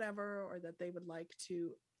the whatever, or that they would like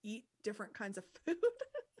to eat different kinds of food.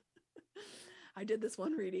 I did this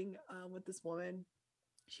one reading with this woman.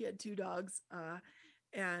 She had two dogs,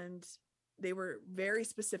 and they were very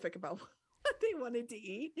specific about what they wanted to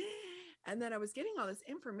eat. And then I was getting all this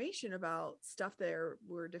information about stuff they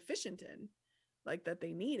were deficient in, like that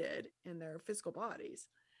they needed in their physical bodies.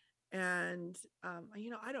 And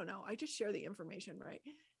I don't know, I just share the information, right?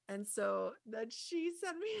 And so then she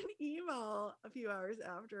sent me an email a few hours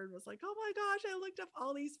after and was like, oh my gosh, I looked up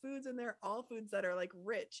all these foods, and they're all foods that are like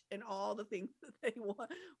rich in all the things that they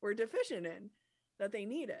were deficient in, that they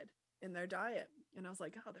needed in their diet. And I was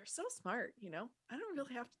like, oh, they're so smart. I don't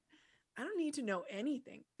really have to, I don't need to know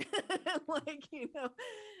anything. Like,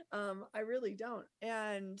 I really don't.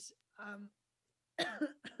 And um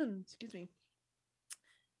excuse me.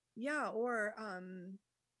 Yeah, or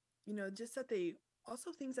just that they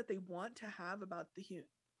also, things that they want to have about the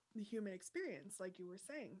human experience, like you were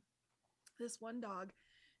saying. This one dog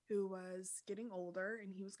who was getting older,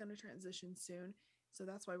 and he was going to transition soon, so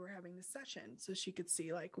that's why we're having this session, so she could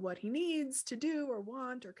see like what he needs to do or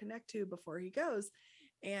want or connect to before he goes.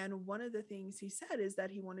 And one of the things he said is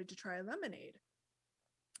that he wanted to try lemonade.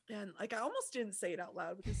 And like, I almost didn't say it out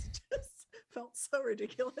loud because it just felt so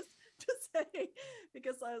ridiculous to say,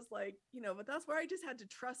 because I was like, but that's where I just had to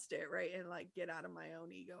trust it, right? And like get out of my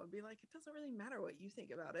own ego and be like, it doesn't really matter what you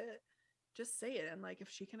think about it, just say it. And like, if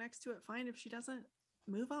she connects to it, fine. If she doesn't,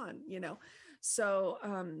 move on. So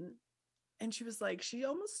and she was like, she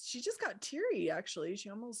just got teary. Actually, she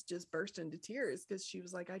almost just burst into tears, because she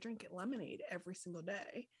was like, I drink lemonade every single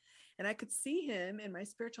day. And I could see him in my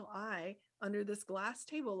spiritual eye under this glass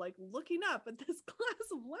table, like looking up at this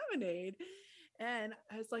glass of lemonade. And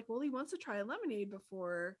I was like, well, he wants to try a lemonade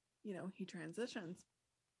before, he transitions.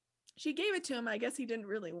 She gave it to him. I guess he didn't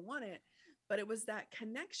really want it, but it was that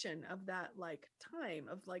connection of that like time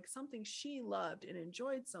of like something she loved and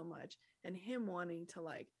enjoyed so much, and him wanting to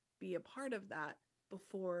like be a part of that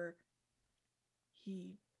before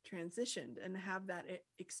he transitioned and have that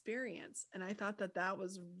experience. And I thought that that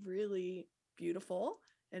was really beautiful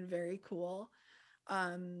and very cool.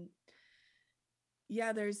 um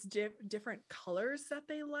yeah, there's different colors that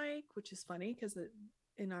they like, which is funny because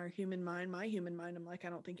in our human mind, my human mind, I'm like, I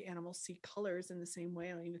don't think animals see colors in the same way.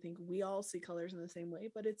 I don't even think we all see colors in the same way,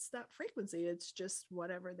 but it's that frequency. It's just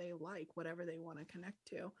whatever they like, whatever they want to connect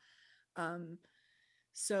to. um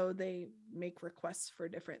so they make requests for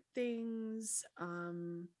different things.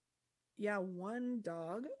 Yeah, one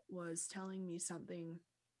dog was telling me something.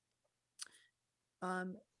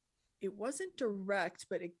 um it wasn't direct,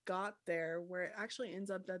 but it got there, where it actually ends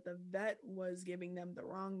up that the vet was giving them the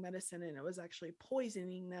wrong medicine, and it was actually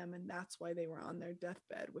poisoning them, and that's why they were on their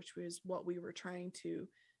deathbed, which was what we were trying to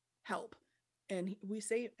help. And we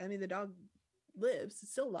say, I mean, the dog lives,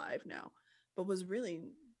 still alive now, but was really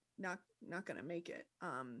not going to make it.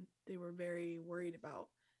 They were very worried about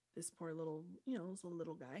this poor little, this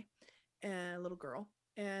little guy and a little girl.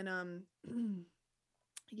 And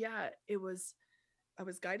yeah, it was, I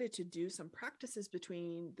was guided to do some practices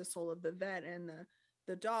between the soul of the vet and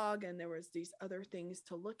the dog, and there was these other things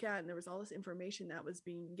to look at, and there was all this information that was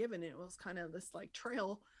being given. It was kind of this like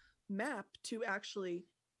trail map to actually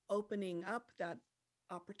opening up that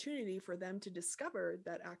opportunity for them to discover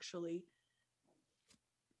that actually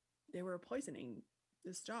they were poisoning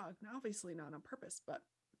this dog. Now, obviously not on purpose, but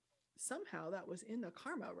somehow that was in the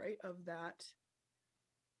karma, right, of that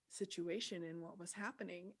situation and what was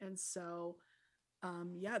happening. And so,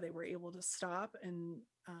 yeah, they were able to stop, and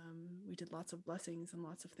we did lots of blessings and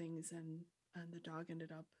lots of things, and the dog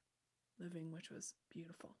ended up living, which was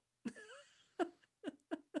beautiful.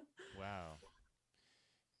 Wow.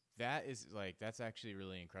 That is like that's actually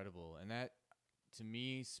really incredible. And that to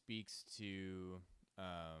me speaks to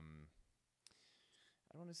I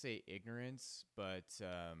don't want to say ignorance, but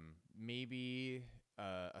maybe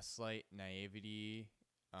a slight naivety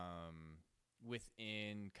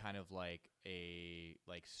within kind of like a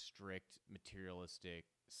like strict materialistic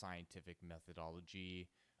scientific methodology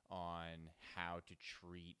on how to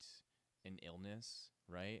treat an illness,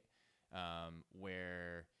 right?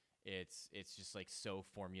 Where it's just like so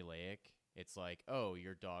formulaic. It's like, oh,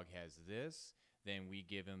 your dog has this, then we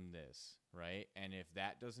give him this, right? And if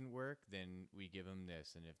that doesn't work, then we give him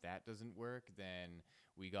this. And if that doesn't work, then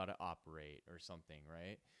we got to operate or something,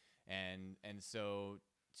 right? And so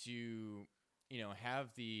to have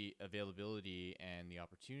the availability and the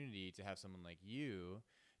opportunity to have someone like you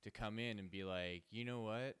to come in and be like, you know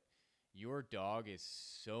what, your dog is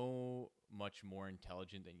so much more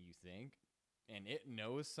intelligent than you think, and it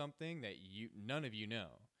knows something that you none of you know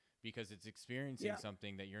because it's experiencing Yeah.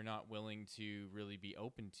 something that you're not willing to really be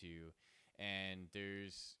open to. And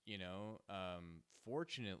there's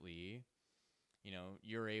fortunately,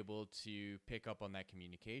 you're able to pick up on that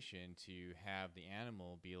communication to have the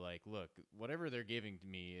animal be like, look, whatever they're giving to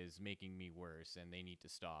me is making me worse and they need to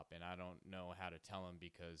stop. And I don't know how to tell them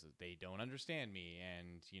because they don't understand me.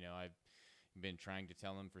 And, I've been trying to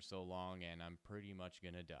tell them for so long and I'm pretty much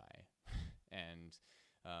going to die. And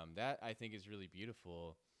that I think is really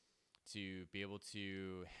beautiful to be able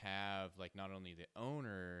to have like not only the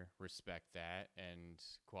owner respect that and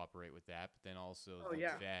cooperate with that, but then also Oh, the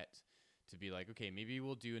yeah. vet to be like, okay, maybe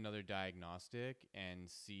we'll do another diagnostic and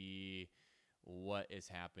see what is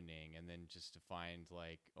happening, and then just to find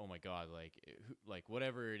like, oh my god, like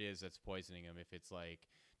whatever it is that's poisoning them, if it's like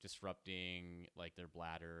disrupting like their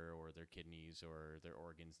bladder or their kidneys or their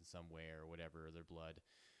organs in some way or whatever, or their blood,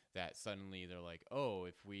 that suddenly they're like, oh,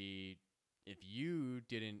 if you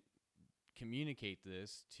didn't communicate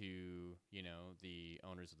this to the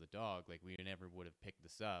owners of the dog, like we never would have picked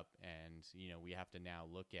this up, and we have to now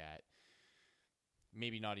look at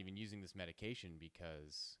maybe not even using this medication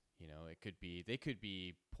because they could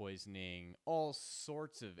be poisoning all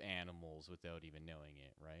sorts of animals without even knowing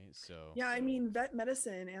it, right? So Yeah, I mean, vet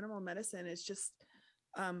medicine, animal medicine is just,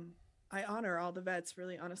 um, I honor all the vets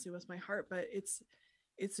really honestly with my heart, but it's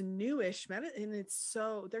newish medicine, and there's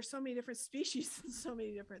so many different species and so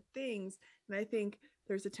many different things. And I think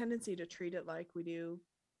there's a tendency to treat it like we do,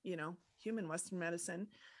 human Western medicine.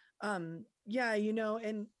 Yeah,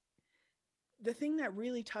 and the thing that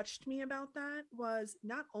really touched me about that was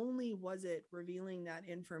not only was it revealing that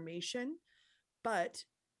information, but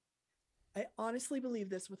I honestly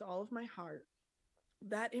believe this with all of my heart,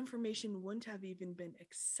 that information wouldn't have even been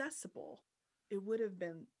accessible. It would have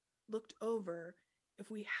been looked over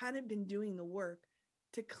if we hadn't been doing the work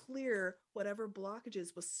to clear whatever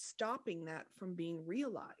blockages was stopping that from being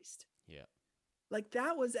realized. yeah, Like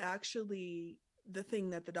that was actually the thing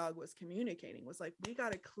that the dog was communicating, was like, we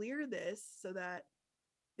got to clear this so that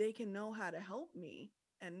they can know how to help me.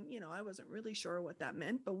 And, I wasn't really sure what that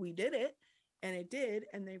meant, but we did it, and it did.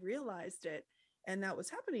 And they realized it. And that was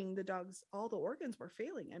happening. The dog's, all the organs were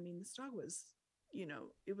failing. I mean, this dog was,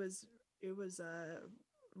 it was a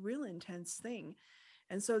real intense thing.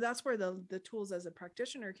 And so that's where the tools as a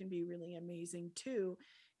practitioner can be really amazing too,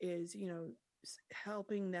 is,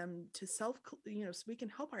 helping them to so we can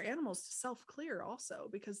help our animals to self clear also,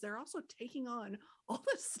 because they're also taking on all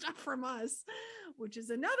this stuff from us, which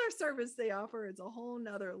is another service they offer. It's a whole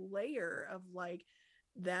nother layer of like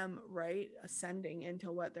them, right, ascending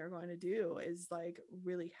into what they're going to do, is like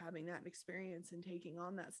really having that experience and taking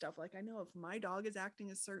on that stuff. Like, I know if my dog is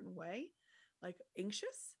acting a certain way, like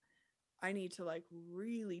anxious, I need to like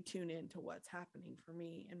really tune into what's happening for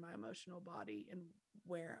me in my emotional body, and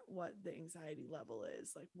what the anxiety level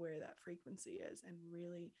is, like where that frequency is, and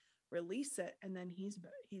really release it. And then he's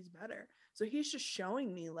better. So he's just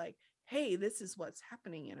showing me like, hey, this is what's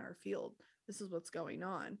happening in our field. This is what's going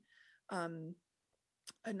on. Um,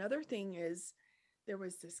 Another thing is, there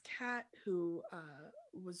was this cat who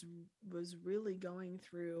was really going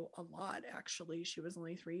through a lot. Actually, she was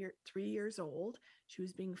only 3 years old. She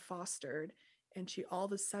was being fostered, and she all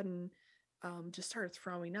of a sudden just started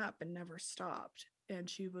throwing up and never stopped. And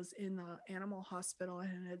she was in the animal hospital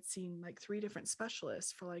and had seen like 3 different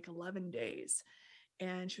specialists for like 11 days.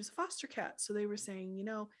 and she was a foster cat. So they were saying,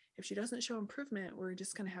 if she doesn't show improvement, we're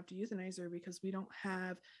just going to have to euthanize her because we don't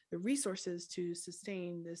have the resources to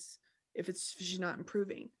sustain this if she's not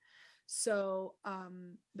improving. So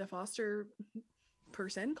the foster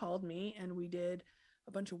person called me, and we did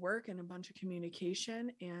a bunch of work and a bunch of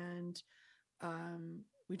communication, and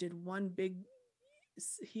we did one big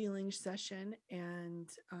healing session, and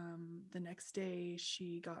the next day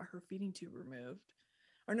she got her feeding tube removed.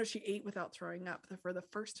 Or no, she ate without throwing up for the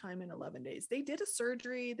first time in 11 days. They did a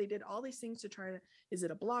surgery. They did all these things to try to, is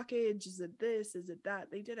it a blockage? Is it this? Is it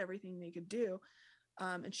that? They did everything they could do.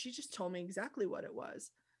 And she just told me exactly what it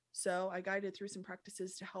was. So I guided through some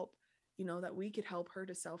practices to help, that we could help her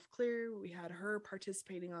to self-clear. We had her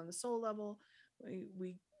participating on the soul level.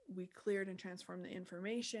 We cleared and transformed the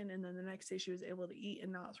information. And then the next day she was able to eat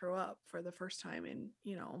and not throw up for the first time in,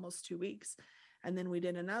 almost 2 weeks. And then we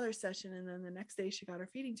did another session. And then the next day she got her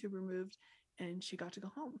feeding tube removed and she got to go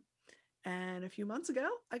home. And a few months ago,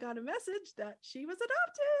 I got a message that she was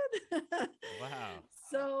adopted. Wow.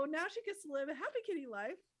 So now she gets to live a happy kitty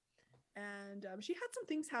life. And she had some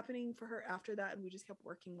things happening for her after that. And we just kept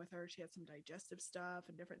working with her. She had some digestive stuff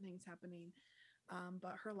and different things happening.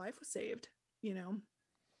 But her life was saved,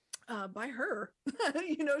 by her.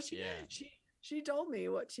 She told me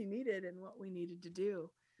what she needed and what we needed to do.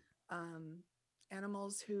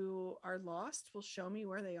 Animals who are lost will show me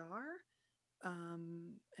where they are,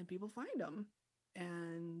 and people find them,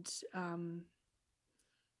 and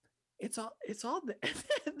it's all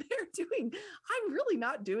they're doing. I'm really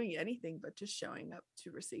not doing anything but just showing up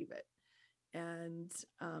to receive it. And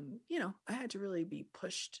I had to really be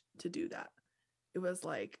pushed to do that. It was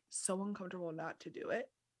like so uncomfortable not to do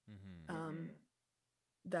it.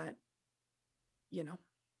 That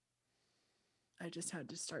I just had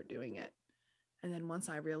to start doing it. And then once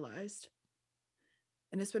I realized,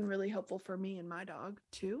 and it's been really helpful for me and my dog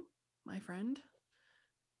too, my friend,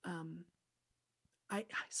 I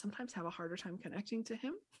sometimes have a harder time connecting to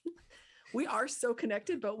him. We are so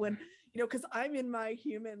connected, but when, because I'm in my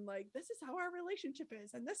human, like, this is how our relationship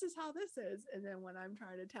is, and this is how this is. And then when I'm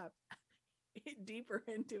trying to tap deeper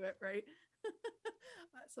into it, right?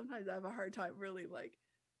 Sometimes I have a hard time really like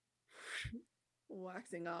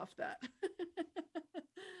waxing off that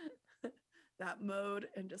that mode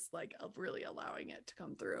and just like really allowing it to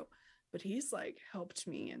come through. But he's like helped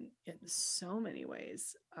me in so many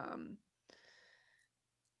ways.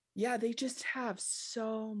 They just have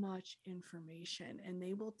so much information, and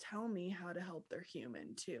they will tell me how to help their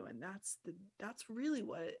human too. And that's really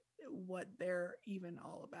what they're even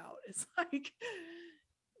all about. It's like,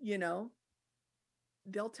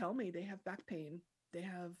 they'll tell me they have back pain. They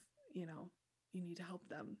have, you need to help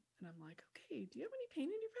them. And I'm like, okay, do you have any pain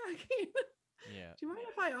in your back? Yeah. Do you mind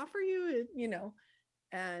if I offer you,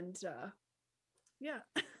 and yeah.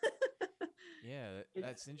 Yeah,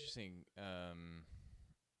 that's interesting.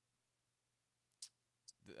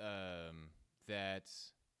 That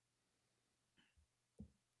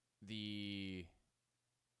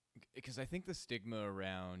because I think the stigma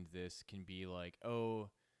around this can be like, oh,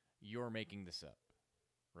 you're making this up,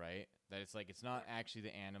 right? That it's like, it's not actually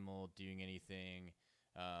the animal doing anything.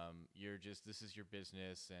 This is your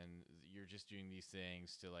business, and you're just doing these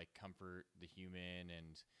things to like comfort the human.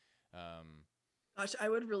 And gosh, I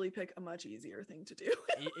would really pick a much easier thing to do.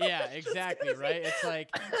 Yeah, exactly. Right. It's like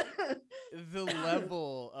the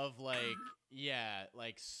level of like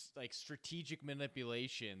strategic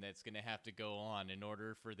manipulation that's going to have to go on in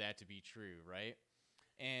order for that to be true. Right.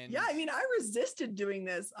 And yeah, I mean, I resisted doing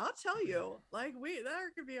this. I'll tell you, like,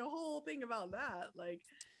 there could be a whole thing about that. Like,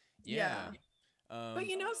 yeah. But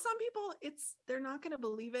some people, they're not going to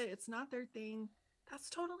believe it. It's not their thing. That's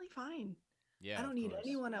totally fine. Yeah, I don't need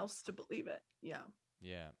anyone else to believe it. Yeah.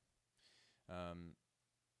 Yeah.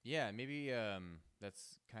 Yeah, maybe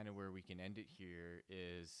that's kind of where we can end it here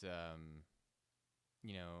is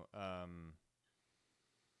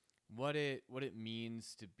what it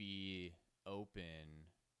means to be open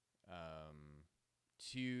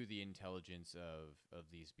to the intelligence of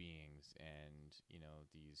these beings, and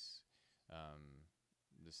these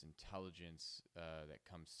this intelligence that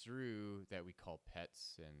comes through that we call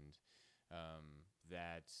pets. And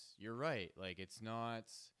that you're right, like it's not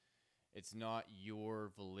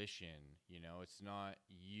your volition, it's not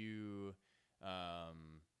you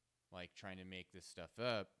like trying to make this stuff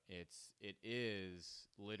up. It is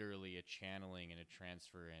literally a channeling and a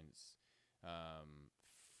transference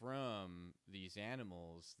from these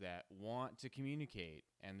animals that want to communicate,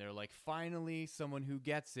 and they're like, finally someone who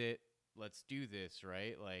gets it, let's do this,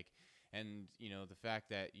 right? Like, and the fact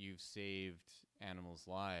that you've saved animals'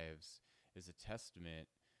 lives is a testament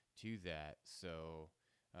to that. So,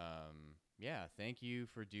 yeah, thank you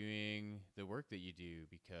for doing the work that you do,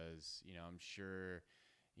 because, I'm sure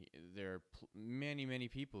there are many, many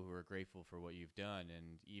people who are grateful for what you've done.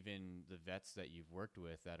 And even the vets that you've worked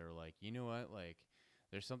with that are like, you know what, like,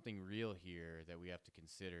 there's something real here that we have to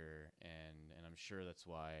consider. And I'm sure that's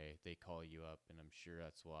why they call you up. And I'm sure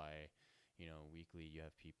that's why, weekly you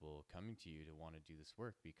have people coming to you to want to do this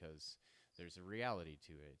work, because there's a reality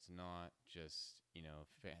to it. It's not just,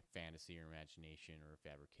 fantasy or imagination or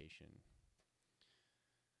fabrication.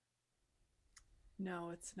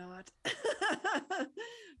 No, it's not.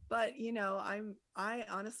 But I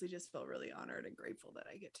honestly just feel really honored and grateful that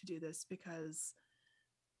I get to do this, because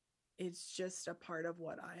it's just a part of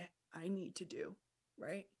what I need to do,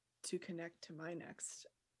 right? To connect to my next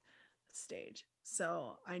stage.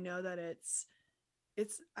 So I know that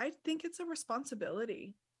I think it's a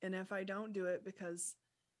responsibility. And if I don't do it because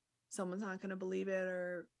someone's not going to believe it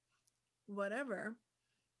or whatever,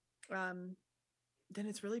 then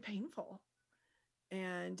it's really painful.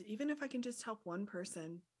 And even if I can just help one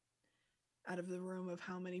person out of the room of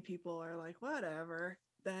how many people are like, whatever,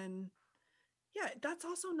 then yeah, that's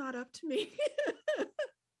also not up to me.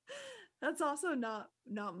 That's also not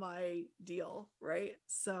my deal, right?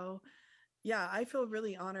 So yeah, I feel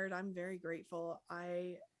really honored. I'm very grateful.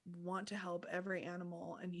 I want to help every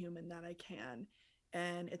animal and human that I can.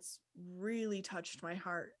 And it's really touched my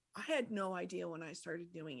heart. I had no idea when I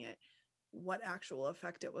started doing it what actual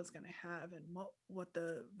effect it was going to have, and what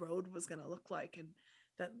the road was going to look like, and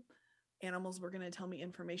that animals were going to tell me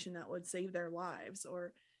information that would save their lives,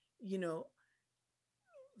 or you know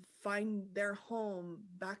find their home,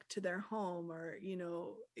 back to their home, or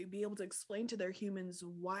be able to explain to their humans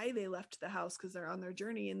why they left the house, because they're on their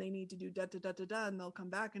journey and they need to do da da da da da, and they'll come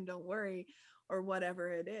back and don't worry, or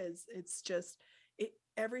whatever it is. It's just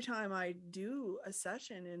every time I do a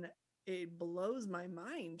session, and it blows my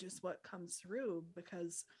mind just what comes through,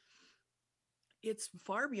 because it's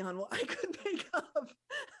far beyond what I could think of.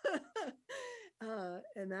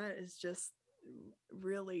 And that is just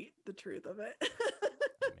really the truth of it.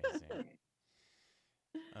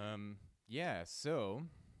 Amazing. Yeah, so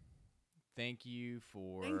thank you Thank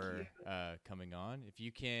for you. coming on. If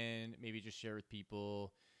you can maybe just share with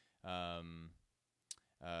people um,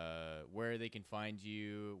 where they can find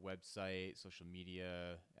you, website, social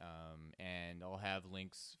media, and I'll have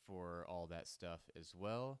links for all that stuff as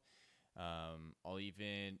well. I'll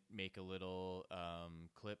even make a little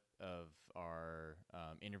clip of our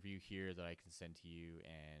interview here that I can send to you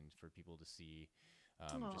and for people to see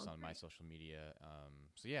just on my social media.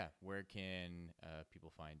 So yeah, where can people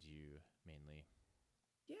find you mainly?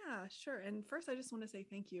 Yeah, sure. And first, I just want to say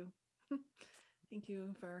thank you. Thank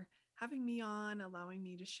you for having me on, allowing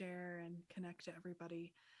me to share and connect to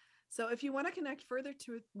everybody. So if you want to connect further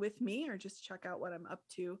with me, or just check out what I'm up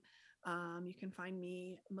to, you can find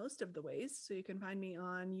me most of the ways. So you can find me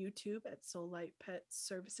on YouTube at Soul Light Pet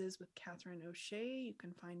Services with Katherine O'Shea. You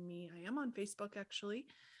can find me, I am on Facebook actually.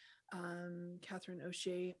 Katherine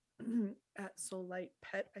O'Shea at Soul Light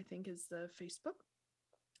Pet, I think, is the Facebook.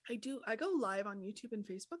 I go live on YouTube and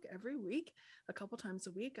Facebook every week, a couple times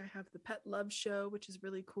a week. I have the Pet Love Show, which is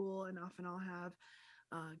really cool, and often I'll have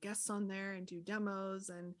guests on there and do demos,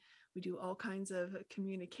 and we do all kinds of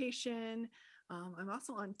communication. I'm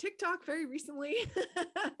also on TikTok very recently,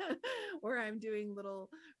 where I'm doing little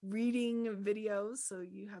reading videos. So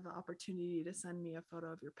you have the opportunity to send me a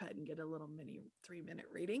photo of your pet and get a little mini 3-minute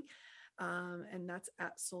reading. And that's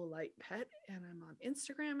at Soul Light Pet. And I'm on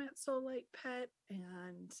Instagram at Soul Light Pet.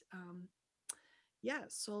 And yeah,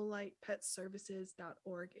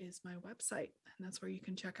 soullightpetservices.org is my website. And that's where you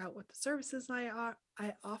can check out what the services I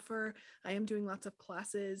offer. I am doing lots of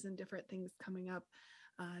classes and different things coming up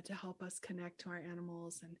to help us connect to our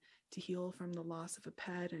animals and to heal from the loss of a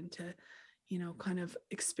pet, and to, kind of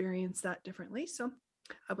experience that differently. So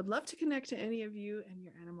I would love to connect to any of you and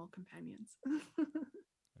your animal companions.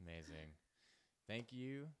 Amazing. Thank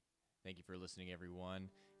you. Thank you for listening,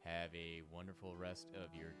 everyone. Have a wonderful rest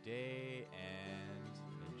of your day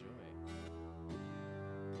and